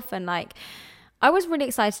yourself, and like, I was really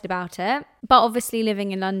excited about it. But obviously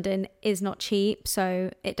living in London is not cheap,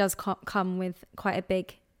 so it does come with quite a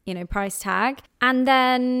big price tag. And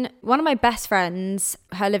then one of my best friends,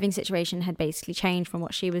 her living situation had basically changed from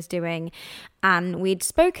what she was doing, and we'd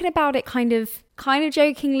spoken about it kind of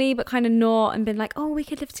jokingly, but kind of not, and been like, oh, we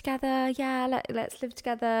could live together, let's live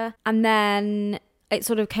together. And then it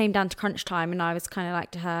sort of came down to crunch time, and I was kind of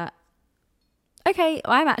like to her, okay,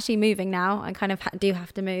 I'm actually moving now. I kind of do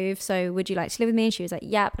have to move. So would you like to live with me? And she was like,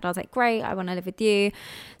 yep. And I was like, great, I want to live with you.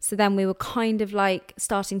 So then we were kind of like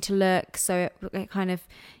starting to look. So it kind of,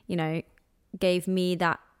 gave me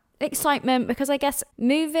that excitement, because I guess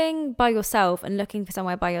moving by yourself and looking for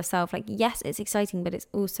somewhere by yourself, like, yes, it's exciting, but it's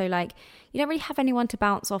also like, you don't really have anyone to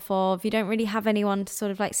bounce off of. You don't really have anyone to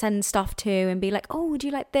sort of like send stuff to and be like, oh, would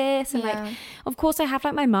you like this? And like, of course I have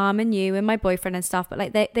like my mum and you and my boyfriend and stuff, but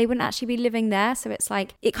like they wouldn't actually be living there. So it's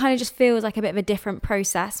like, it kind of just feels like a bit of a different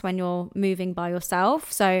process when you're moving by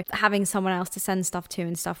yourself. So having someone else to send stuff to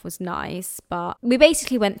and stuff was nice, but we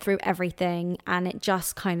basically went through everything, and it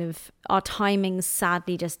just kind of, our timings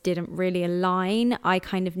sadly just didn't really align. I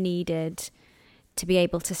kind of needed to be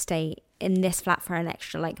able to stay in this flat for an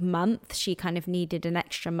extra like month. She kind of needed an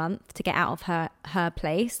extra month to get out of her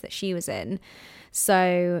place that she was in.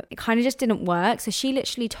 So it kind of just didn't work. So she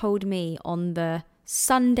literally told me on the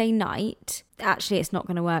Sunday night, actually it's not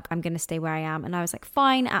going to work, I'm going to stay where I am. And I was like,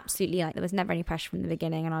 fine, absolutely. Like there was never any pressure from the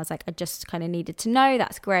beginning, and I was like, I just kind of needed to know.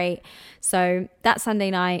 That's great. So that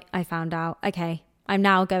Sunday night I found out, okay, I'm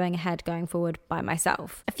now going forward by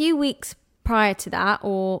myself. A few weeks prior to that,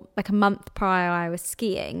 or like a month prior, I was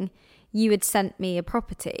skiing, you had sent me a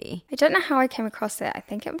property. I don't know how I came across it. I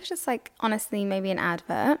think it was just like, honestly, maybe an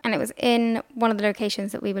advert. And it was in one of the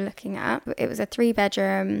locations that we were looking at. It was a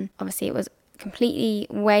 3-bedroom. Obviously, it was completely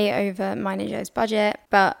way over mine and Joe's budget.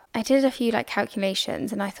 But I did a few like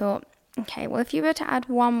calculations, and I thought, okay, well, if you were to add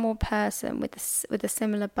one more person with a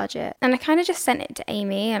similar budget, and I kind of just sent it to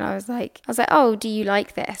Amy, and I was like, oh, do you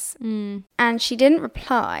like this? And she didn't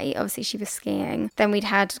reply. Obviously, she was skiing. Then we'd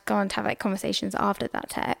gone to have like conversations after that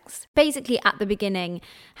text. Basically, at the beginning,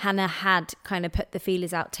 Hannah had kind of put the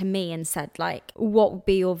feelers out to me and said, like, what would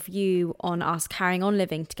be your view on us carrying on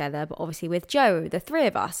living together, but obviously with Joe, the 3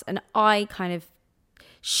 of us? And I kind of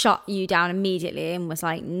shut you down immediately and was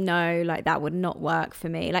like, no, like that would not work for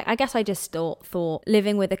me. Like, I guess I just thought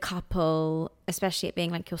living with a couple, especially it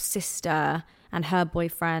being like your sister and her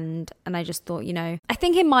boyfriend, and I just thought, I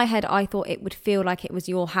think in my head I thought it would feel like it was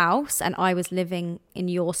your house and I was living in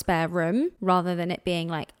your spare room rather than it being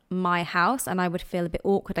like my house, and I would feel a bit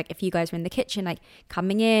awkward like if you guys were in the kitchen like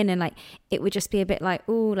coming in, and like it would just be a bit like,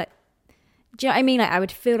 oh, like, do you know what I mean? Like I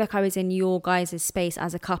would feel like I was in your guys' space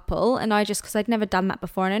as a couple, and because I'd never done that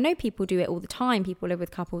before, and I know people do it all the time, people live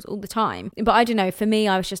with couples all the time, but I don't know, for me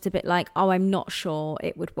I was just a bit like, oh, I'm not sure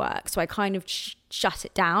it would work, so I kind of shut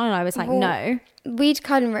it down, and I was like, no. We'd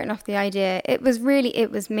kind of written off the idea. It was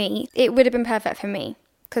me. It would have been perfect for me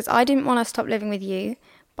because I didn't want to stop living with you,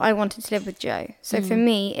 but I wanted to live with Joe. So for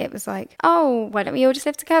me, it was like, oh, why don't we all just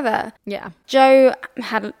live together? Yeah. Joe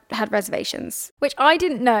had reservations. Which I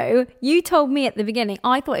didn't know. You told me at the beginning.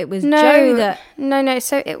 I thought it was Joe that... No.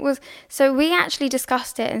 So we actually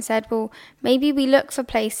discussed it and said, well, maybe we look for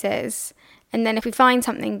places, and then if we find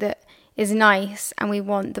something that is nice and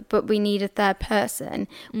but we need a third person,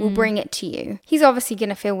 we'll bring it to you. He's obviously going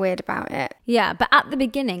to feel weird about it. Yeah, but at the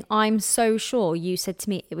beginning, I'm so sure you said to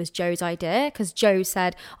me it was Joe's idea, because Joe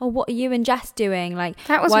said, oh, what are you and Jess doing? Like,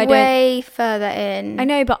 that was way further in. I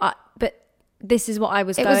know, but this is what I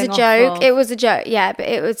was going off of. It was a joke. It was a joke, yeah, but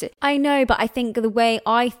it was... I know, but I think the way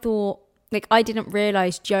I thought... Like, I didn't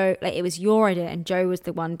realise Joe, like, it was your idea and Joe was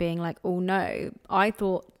the one being like, oh, no. I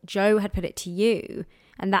thought Joe had put it to you,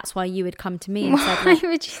 and that's why you had come to me and said, like... Why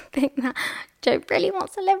would you think that? Joe really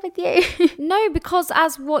wants to live with you. No, because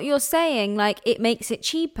as what you're saying, like, it makes it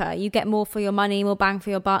cheaper. You get more for your money, more bang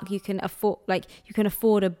for your buck. You can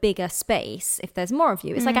afford a bigger space if there's more of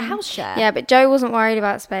you. It's like a house share. Yeah, but Joe wasn't worried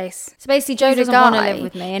about space. So basically, Joe doesn't want to live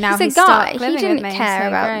with me, and now he's stuck living with me. He didn't care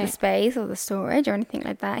about the space or the storage or anything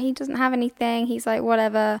like that. He doesn't have anything. He's like,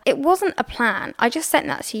 whatever. It wasn't a plan. I just sent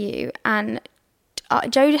that to you, and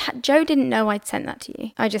Joe didn't know I'd sent that to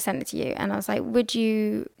you. I just sent it to you, and I was like,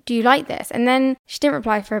 do you like this? And then she didn't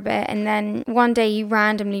reply for a bit, and then one day you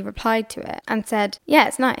randomly replied to it and said, yeah,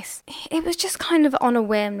 it's nice. It was just kind of on a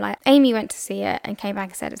whim. Like, Amy went to see it and came back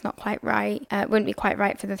and said it's not quite right. It wouldn't be quite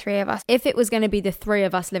right for the 3 of us. If it was going to be the 3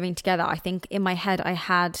 of us living together, I think in my head I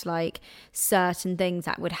had like certain things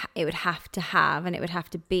that it would have to have, and it would have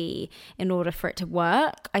to be in order for it to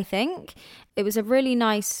work, I think. It was a really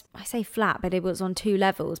nice, I say flat, but it was on 2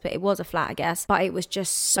 levels, but it was a flat, I guess. But it was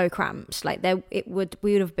just so cramped. Like we would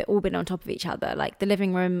have all been on top of each other. Like the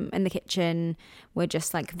living room and the kitchen were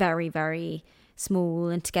just like very, very small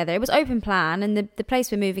and together. It was open plan, and the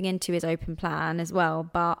place we're moving into is open plan as well,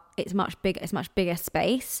 but it's much bigger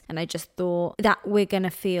space. And I just thought that we're going to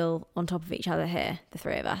feel on top of each other here, the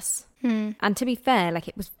 3 of us. And to be fair, like,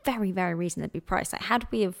 it was very, very reasonably priced. Like, had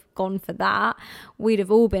we have gone for that, we'd have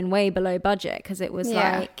all been way below budget, because it was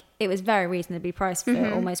like, it was very reasonably priced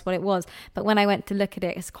for almost what it was. But when I went to look at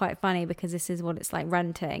it, it's quite funny, because this is what it's like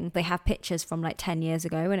renting. They have pictures from like 10 years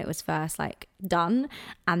ago when it was first like done,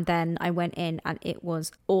 and then I went in and it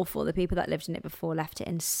was awful. The people that lived in it before left it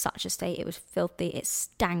in such a state. It was filthy. It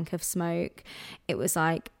stank of smoke. It was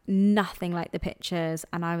like nothing like the pictures,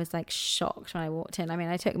 and I was like shocked when I walked in. I mean,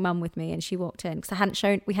 I took mum with me, and she walked in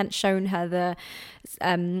because we hadn't shown her the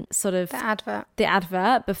sort of the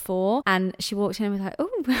advert before, and she walked in and was like, oh,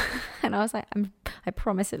 and I was like, I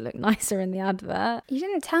promise it looked nicer in the advert. You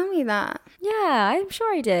didn't tell me that. Yeah, I'm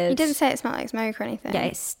sure I did. You didn't say it smelled like smoke or anything. Yeah,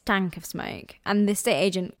 it stank of smoke. And the estate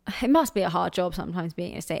agent, it must be a hard job sometimes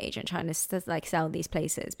being an estate agent trying to like sell these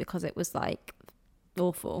places, because it was like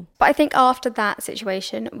awful. But I think after that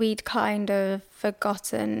situation, we'd kind of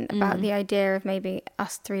forgotten about the idea of maybe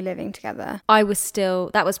us three living together. I was still,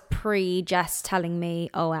 that was pre-Jess telling me,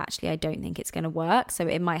 oh, actually, I don't think it's going to work. So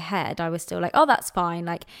in my head, I was still like, oh, that's fine.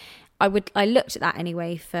 Like, I looked at that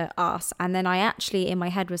anyway for us. And then I actually, in my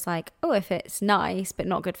head, was like, oh, if it's nice, but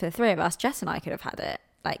not good for the three of us, Jess and I could have had it.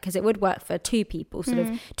 Like, because it would work for two people, sort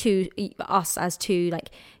of us as two,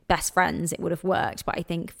 like, best friends, it would have worked. But I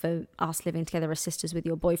think for us living together as sisters with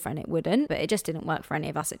your boyfriend, it wouldn't. But it just didn't work for any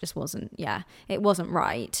of us. It just wasn't, it wasn't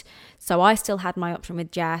right. So I still had my option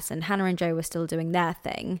with Jess, and Hannah and Joe were still doing their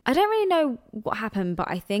thing. I don't really know what happened, but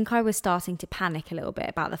I think I was starting to panic a little bit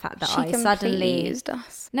about the fact that I suddenly used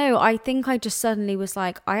us. No, I think I just suddenly was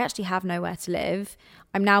like, I actually have nowhere to live.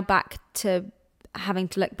 I'm now back to having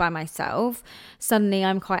to look by myself. Suddenly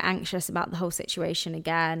I'm quite anxious about the whole situation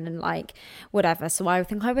again, and like whatever. So I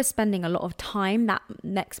think I was spending a lot of time that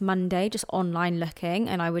next Monday just online looking,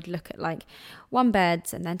 and I would look at like 1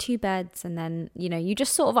 beds and then 2 beds, and then, you know, you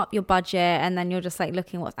just sort of up your budget, and then you're just like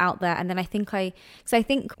looking what's out there. And then I think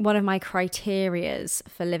one of my criterias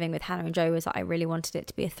for living with Hannah and Joe was that I really wanted it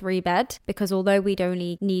to be a 3-bed, because although we'd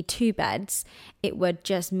only need 2 beds, it would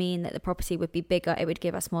just mean that the property would be bigger. It would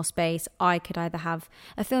give us more space. I could either have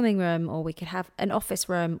a filming room, or we could have an office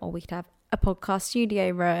room, or we could have a podcast studio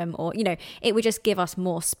room, or, you know, it would just give us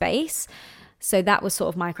more space. So that was sort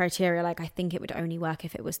of my criteria. Like, I think it would only work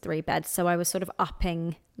if it was 3 beds. So I was sort of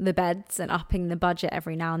upping the beds and upping the budget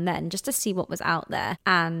every now and then just to see what was out there.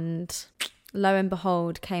 And lo and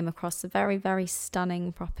behold, came across a very, very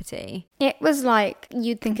stunning property. It was like,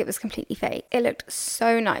 you'd think it was completely fake. It looked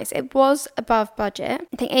so nice. It was above budget.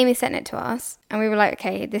 I think Amy sent it to us, and we were like,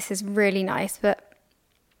 okay, this is really nice, but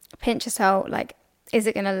pinch of salt, like, is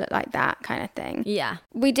it going to look like that kind of thing? Yeah.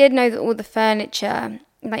 We did know that all the furniture,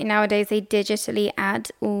 like nowadays they digitally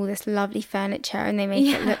add all this lovely furniture and they make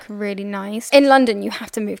it look really nice. In London, you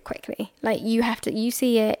have to move quickly. Like, you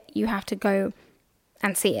see it, you have to go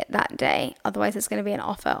and see it that day. Otherwise, it's going to be an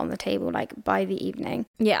offer on the table, like, by the evening.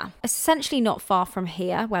 Yeah. It's essentially not far from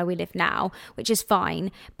here, where we live now, which is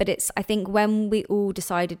fine. But I think when we all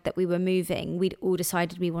decided that we were moving, we'd all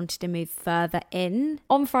decided we wanted to move further in.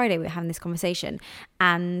 On Friday, we were having this conversation,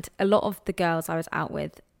 and a lot of the girls I was out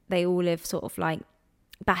with, they all live sort of like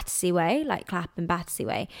Battersea way, like Clapham, Battersea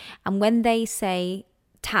way. And when they say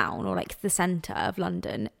town, or like the centre of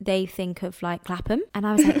London, they think of like Clapham. And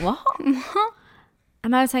I was like, what?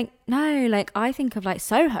 And I was like, no, like, I think of like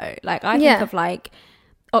Soho. Like, I think of like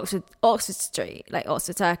Oxford Street, like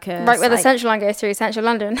Oxford Circus. Right where the Central Line goes through central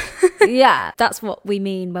London. Yeah, that's what we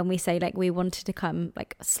mean when we say like we wanted to come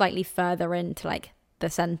like slightly further into like the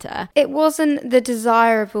centre. It wasn't the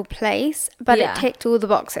desirable place, but it ticked all the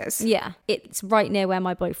boxes. Yeah, it's right near where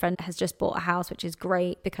my boyfriend has just bought a house, which is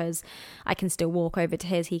great because I can still walk over to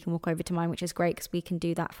his, he can walk over to mine, which is great because we can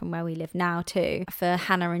do that from where we live now too. For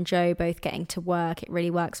Hannah and Joe both getting to work, it really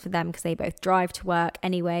works for them because they both drive to work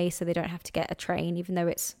anyway, so they don't have to get a train, even though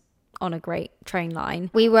it's on a great train line.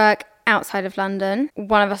 We work outside of London.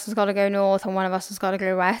 One of us has got to go north and one of us has got to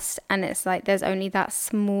go west, and it's like there's only that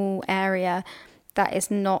small area that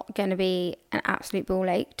is not going to be an absolute ball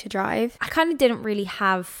ache to drive. I kind of didn't really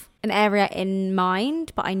have an area in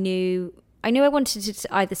mind, but I knew I wanted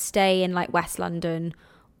to either stay in like West London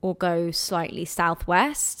or go slightly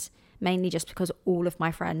southwest, mainly just because all of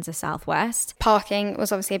my friends are southwest. Parking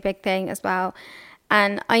was obviously a big thing as well.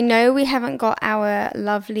 And I know we haven't got our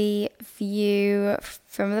lovely view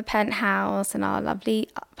from the penthouse and our lovely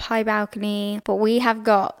high balcony, but we have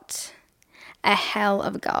got a hell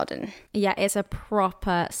of a garden. Yeah, it's a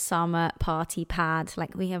proper summer party pad.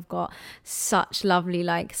 Like, we have got such lovely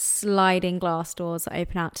like sliding glass doors that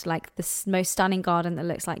open out to like the most stunning garden that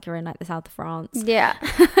looks like you're in like the south of France. Yeah.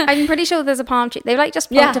 I'm pretty sure there's a palm tree. They've like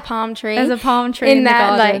just planted a palm tree. There's a palm tree in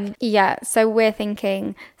there, the garden. Like, so we're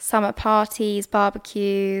thinking summer parties,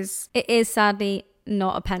 barbecues. It is sadly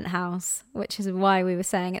not a penthouse, which is why we were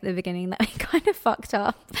saying at the beginning that we kind of fucked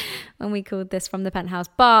up when we called this From the Penthouse.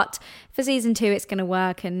 But for season 2, it's going to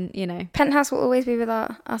work, and you know, penthouse will always be with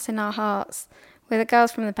us in our hearts. We're the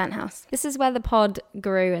girls from the penthouse. This is where the pod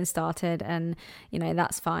grew and started, and you know,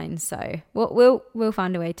 that's fine. So we'll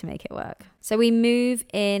find a way to make it work. So we move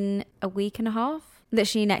in a week and a half,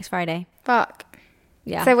 literally next Friday. Fuck.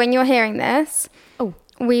 Yeah. So when you're hearing this,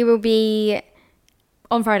 we will be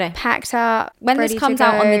on Friday, packed up. When this comes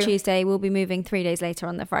out on the Tuesday, we'll be moving 3 days later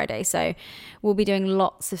on the Friday. So we'll be doing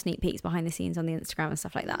lots of sneak peeks behind the scenes on the Instagram and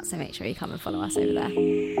stuff like that. So make sure you come and follow us over there.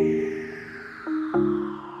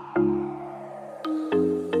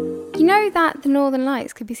 You know that the Northern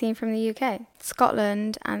Lights could be seen from the UK,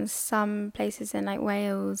 Scotland, and some places in like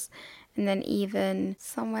Wales and then even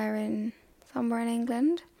somewhere in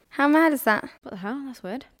England. How mad is that? What the hell? That's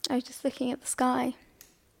weird. I was just looking at the sky.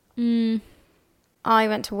 I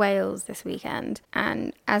went to Wales this weekend,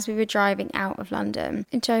 and as we were driving out of London,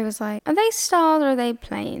 Joe was like, are they stars or are they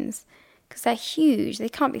planes? Because they're huge, they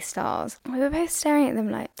can't be stars. We were both staring at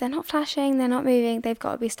them like, they're not flashing, they're not moving, they've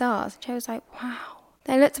got to be stars. And Joe was like, wow.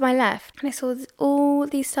 Then I looked to my left and I saw all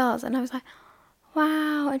these stars, and I was like,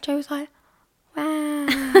 wow. And Joe was like, wow.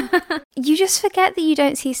 You just forget that you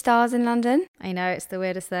don't see stars in London. I know, it's the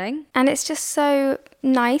weirdest thing. And it's just so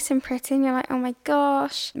nice and pretty, and you're like, oh my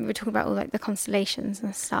gosh. We were talking about all like the constellations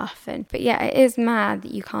and stuff. But yeah, it is mad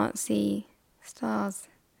that you can't see stars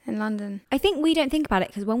in London. I think we don't think about it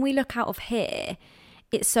because when we look out of here,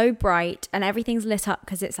 it's so bright and everything's lit up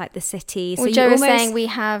because it's like the city. Well, so Joe was saying we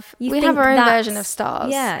have our own version of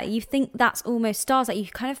stars. Yeah, you think that's almost stars. Like you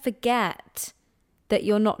kind of forget that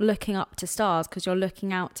you're not looking up to stars because you're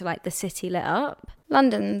looking out to like the city lit up.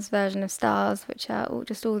 London's version of stars, which are all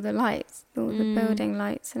the lights, all the building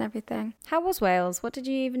lights and everything. How was Wales? What did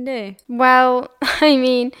you even do? Well, I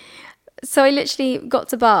mean, so I literally got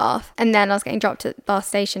to Bath, and then I was getting dropped at Bath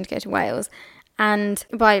station to go to Wales, and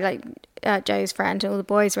by like Joe's friend, and all the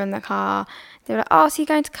boys were in the car. They were like, oh, so you're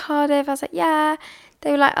going to Cardiff? I was like, yeah.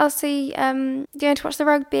 They were like, oh, so you're going to watch the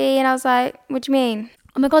rugby? And I was like, what do you mean?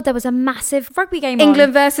 Oh my God, there was a massive rugby game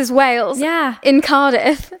England versus Wales. Yeah. In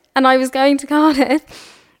Cardiff. And I was going to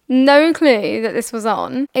Cardiff. No clue that this was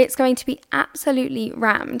on. It's going to be absolutely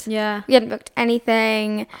rammed. Yeah. We hadn't booked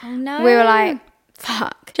anything. Oh no. We were like,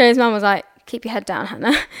 fuck. Joe's mum was like, keep your head down,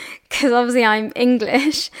 Hannah. Because obviously I'm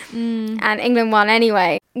English. And England won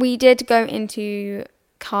anyway. We did go into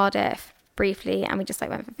Cardiff briefly, and we just like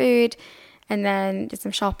went for food. And then did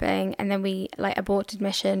some shopping, and then we like aborted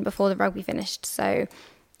mission before the rugby finished, so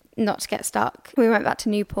not to get stuck. We went back to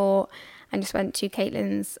Newport and just went to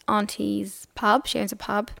Caitlin's auntie's pub. She owns a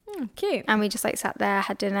pub. Cute. And we just like sat there,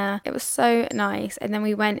 had dinner. It was so nice. And then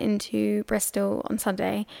we went into Bristol on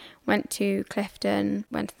Sunday, went to Clifton,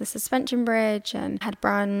 went to the suspension bridge and had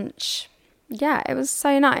brunch. Yeah, it was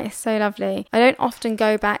so nice, so lovely. I don't often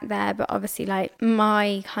go back there, but obviously like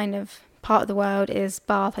my kind of part of the world is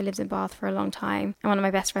Bath. I lived in Bath for a long time, and one of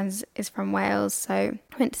my best friends is from Wales, so I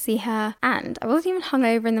went to see her, and I wasn't even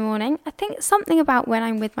hungover in the morning. I think it's something about when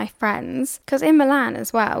I'm with my friends, because in Milan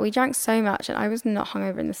as well, we drank so much and I was not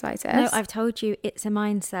hungover in the slightest. No, I've told you, it's a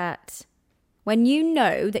mindset. When you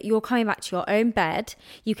know that you're coming back to your own bed,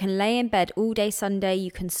 you can lay in bed all day Sunday,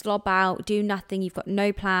 you can slob out, do nothing, you've got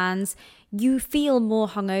no plans, you feel more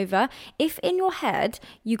hungover. If in your head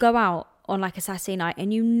you go out on like a Saturday night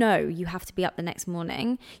and you know you have to be up the next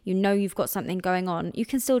morning, you know you've got something going on, you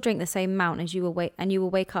can still drink the same amount as you will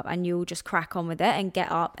wake up and you'll just crack on with it and get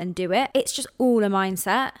up and do it. It's just all a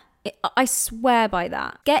mindset. I swear by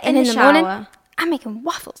that. Get in the shower. Morning, I'm making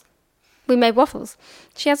waffles. We made waffles.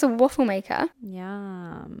 She has a waffle maker.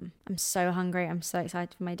 Yum. I'm so hungry. I'm so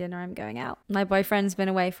excited for my dinner. I'm going out. My boyfriend's been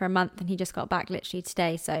away for a month and he just got back literally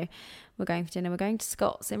today. So we're going for dinner. We're going to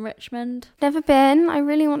Scott's in Richmond. Never been. I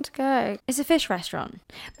really want to go. It's a fish restaurant.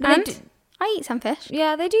 And I eat some fish.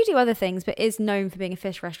 Yeah, they do other things, but is known for being a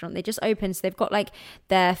fish restaurant. They just opened, so they've got like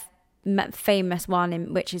their famous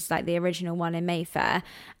one, which is like the original one in Mayfair.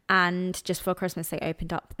 And just for Christmas, they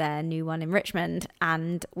opened up their new one in Richmond.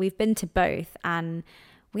 And we've been to both. And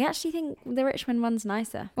we actually think the Richmond one's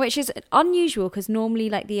nicer. Which is unusual because normally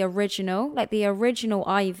like the original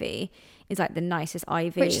Ivy is like the nicest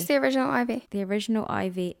Ivy. Which is the original Ivy? The original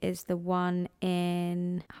Ivy is the one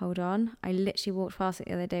in... Hold on. I literally walked past it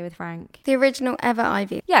the other day with Frank. The original ever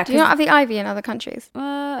Ivy? Yeah. Do you not have the Ivy in other countries?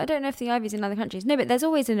 I don't know if the Ivy's in other countries. No, but there's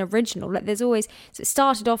always an original. Like there's always... So it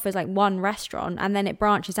started off as like one restaurant and then it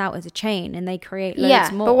branches out as a chain and they create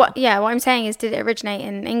loads more. But what I'm saying is, did it originate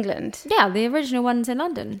in England? Yeah, the original one's in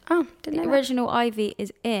London. Oh, didn't know The original Ivy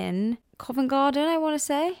is in Covent Garden, I want to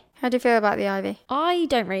say. How do you feel about the Ivy? I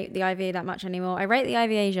don't rate the Ivy that much anymore. I rate the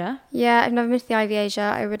Ivy Asia. Yeah, I've never been to the Ivy Asia.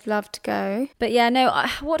 I would love to go. But yeah, no,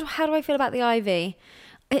 how do I feel about the Ivy?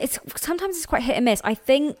 Sometimes it's quite hit and miss. I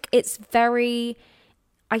think it's very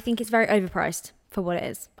overpriced for what it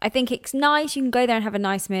is. I think it's nice. You can go there and have a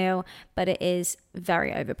nice meal, but it is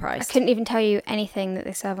very overpriced. I couldn't even tell you anything that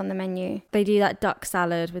they serve on the menu. They do that duck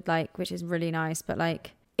salad with like, which is really nice, but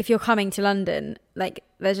like, if you're coming to London, like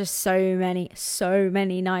there's just so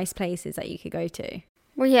many nice places that you could go to.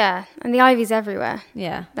 Well, yeah, and the Ivy's everywhere.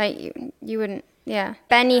 Yeah. Like you wouldn't, yeah.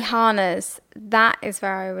 Benihana's, that is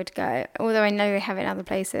where I would go. Although I know they have it in other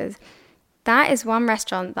places. That is one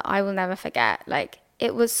restaurant that I will never forget. Like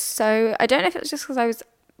it was so, I don't know if it was just because I was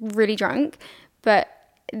really drunk, but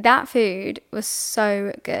that food was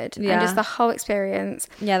so good. Yeah. And just the whole experience.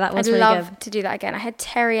 Yeah, that was I'd really love good. to do that again. I had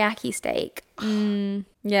teriyaki steak.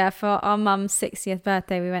 Yeah, for our mum's 60th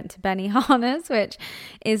birthday, we went to Benihana's, which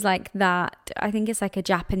is like that. I think it's like a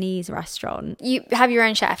Japanese restaurant. You have your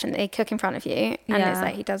own chef and they cook in front of you. And it's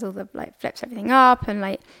like he does all the like flips everything up and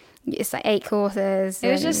like it's like 8 courses.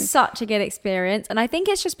 It was just such a good experience. And I think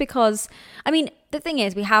it's just because, I mean, the thing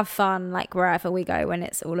is we have fun like wherever we go when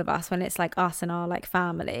it's all of us, when it's like us and our like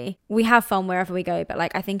family. We have fun wherever we go. But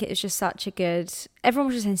like I think it was just such a good, everyone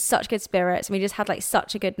was just in such good spirits. And we just had like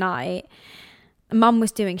such a good night. Mum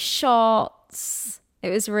was doing shots. It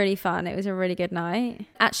was really fun. It was a really good night.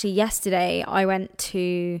 Actually, yesterday I went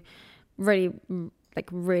to really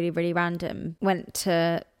random. Went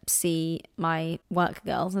to see my work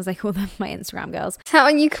girls, as I call them, my Instagram girls. Is that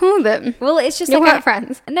what you call them? Well, it's just your like work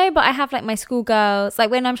friends. No, but I have like my school girls.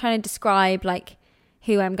 Like when I'm trying to describe like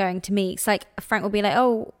who I'm going to meet, it's like Frank will be like,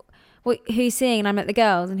 "Oh, who you seeing?" And I'm like, "The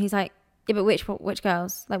girls," and he's like, "Yeah, but which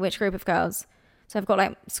girls? Like which group of girls?" So I've got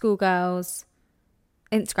like school girls,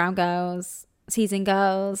 Instagram girls, season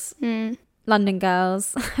girls, London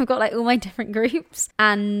girls. I've got like all my different groups.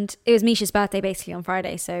 And it was Misha's birthday basically on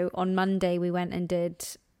Friday. So on Monday we went and did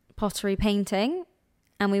pottery painting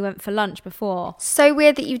and we went for lunch before. So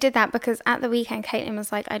weird that you did that because at the weekend Caitlin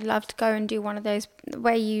was like, I'd love to go and do one of those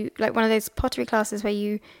where you like one of those pottery classes where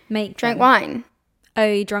you drink wine. Oh,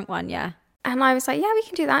 you drunk one, yeah. And I was like, yeah, we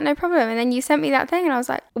can do that, no problem. And then you sent me that thing and I was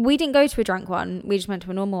like... We didn't go to a drunk one. We just went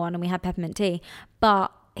to a normal one and we had peppermint tea.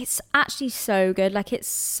 But it's actually so good. Like it's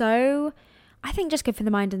so, I think just good for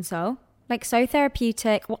the mind and soul. Like so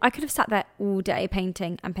therapeutic. Well, I could have sat there all day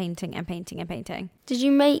painting and painting and painting and painting. Did you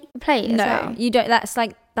make a plate as well? No, you don't. That's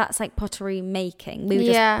like pottery making. We were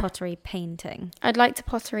just pottery painting. I'd like to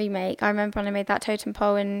pottery make. I remember when I made that totem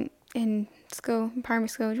pole in school, in primary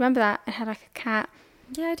school. Do you remember that? It had like a cat.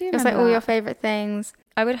 Yeah, I do remember. It was like all your favourite things.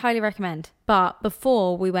 I would highly recommend. But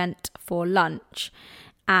before we went for lunch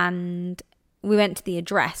and we went to the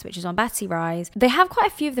Address, which is on Battersea Rise. They have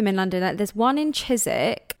quite a few of them in London. Like, there's one in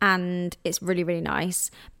Chiswick and it's really, really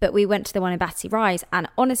nice. But we went to the one in Battersea Rise and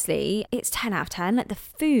honestly, it's 10 out of 10. Like the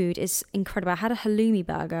food is incredible. I had a halloumi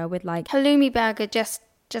burger with like... Halloumi burger, just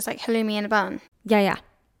like halloumi in a bun? Yeah.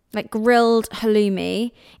 Like grilled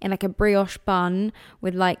halloumi in like a brioche bun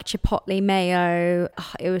with like chipotle mayo.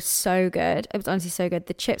 Oh, it was so good. It was honestly so good.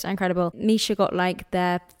 The chips are incredible. Misha got like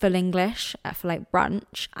their full English for like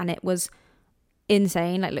brunch and it was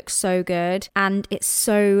insane. Like looks so good and it's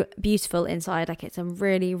so beautiful inside. Like it's a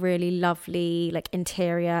really, really lovely like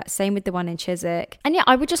interior. Same with the one in Chiswick. And yeah,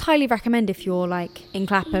 I would just highly recommend if you're like in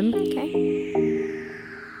Clapham. Okay.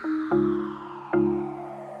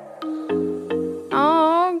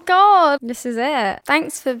 Oh God, this is it.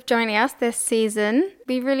 Thanks for joining us this season.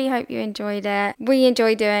 We really hope you enjoyed it. We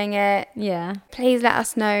enjoy doing it. Yeah. Please let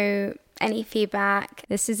us know any feedback.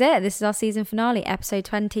 This is it. This is our season finale, episode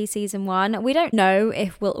 20, season 1. We don't know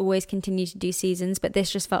if we'll always continue to do seasons, but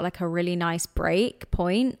this just felt like a really nice break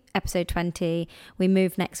point. Episode 20, we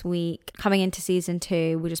move next week. Coming into season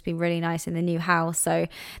 2 will just be really nice in the new house. So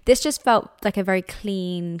this just felt like a very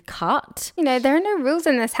clean cut. You know, there are no rules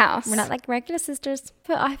in this house. We're not like regular sisters.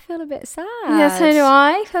 But I feel a bit sad. Yeah, so do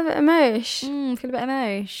I. I feel a bit emotion. Feel a bit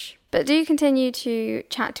emotion. But do continue to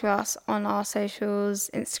chat to us on our socials,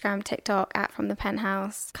 Instagram, TikTok, at From the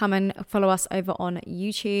Penthouse. Come and follow us over on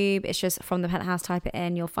YouTube. It's just From the Penthouse, type it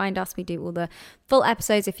in. You'll find us. We do all the full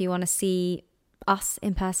episodes if you want to see us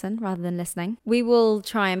in person rather than listening. We will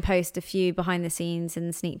try and post a few behind the scenes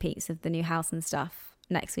and sneak peeks of the new house and stuff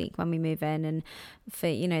next week when we move in and for,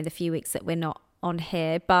 you know, the few weeks that we're not on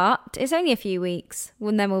here. But it's only a few weeks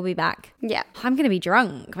and then we'll be back. Yeah. I'm going to be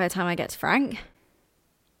drunk by the time I get to Frank.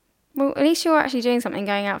 Well, at least you're actually doing something,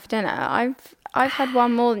 going out for dinner. I've had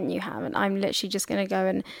one more than you have, and I'm literally just going to go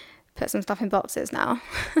and put some stuff in boxes now.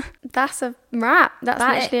 That's a wrap. That's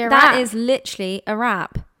literally a wrap. That is literally a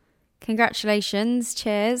wrap. Congratulations.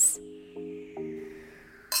 Cheers.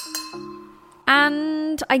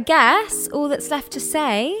 And I guess all that's left to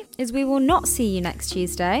say is we will not see you next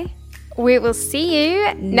Tuesday. We will see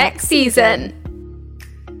you next season.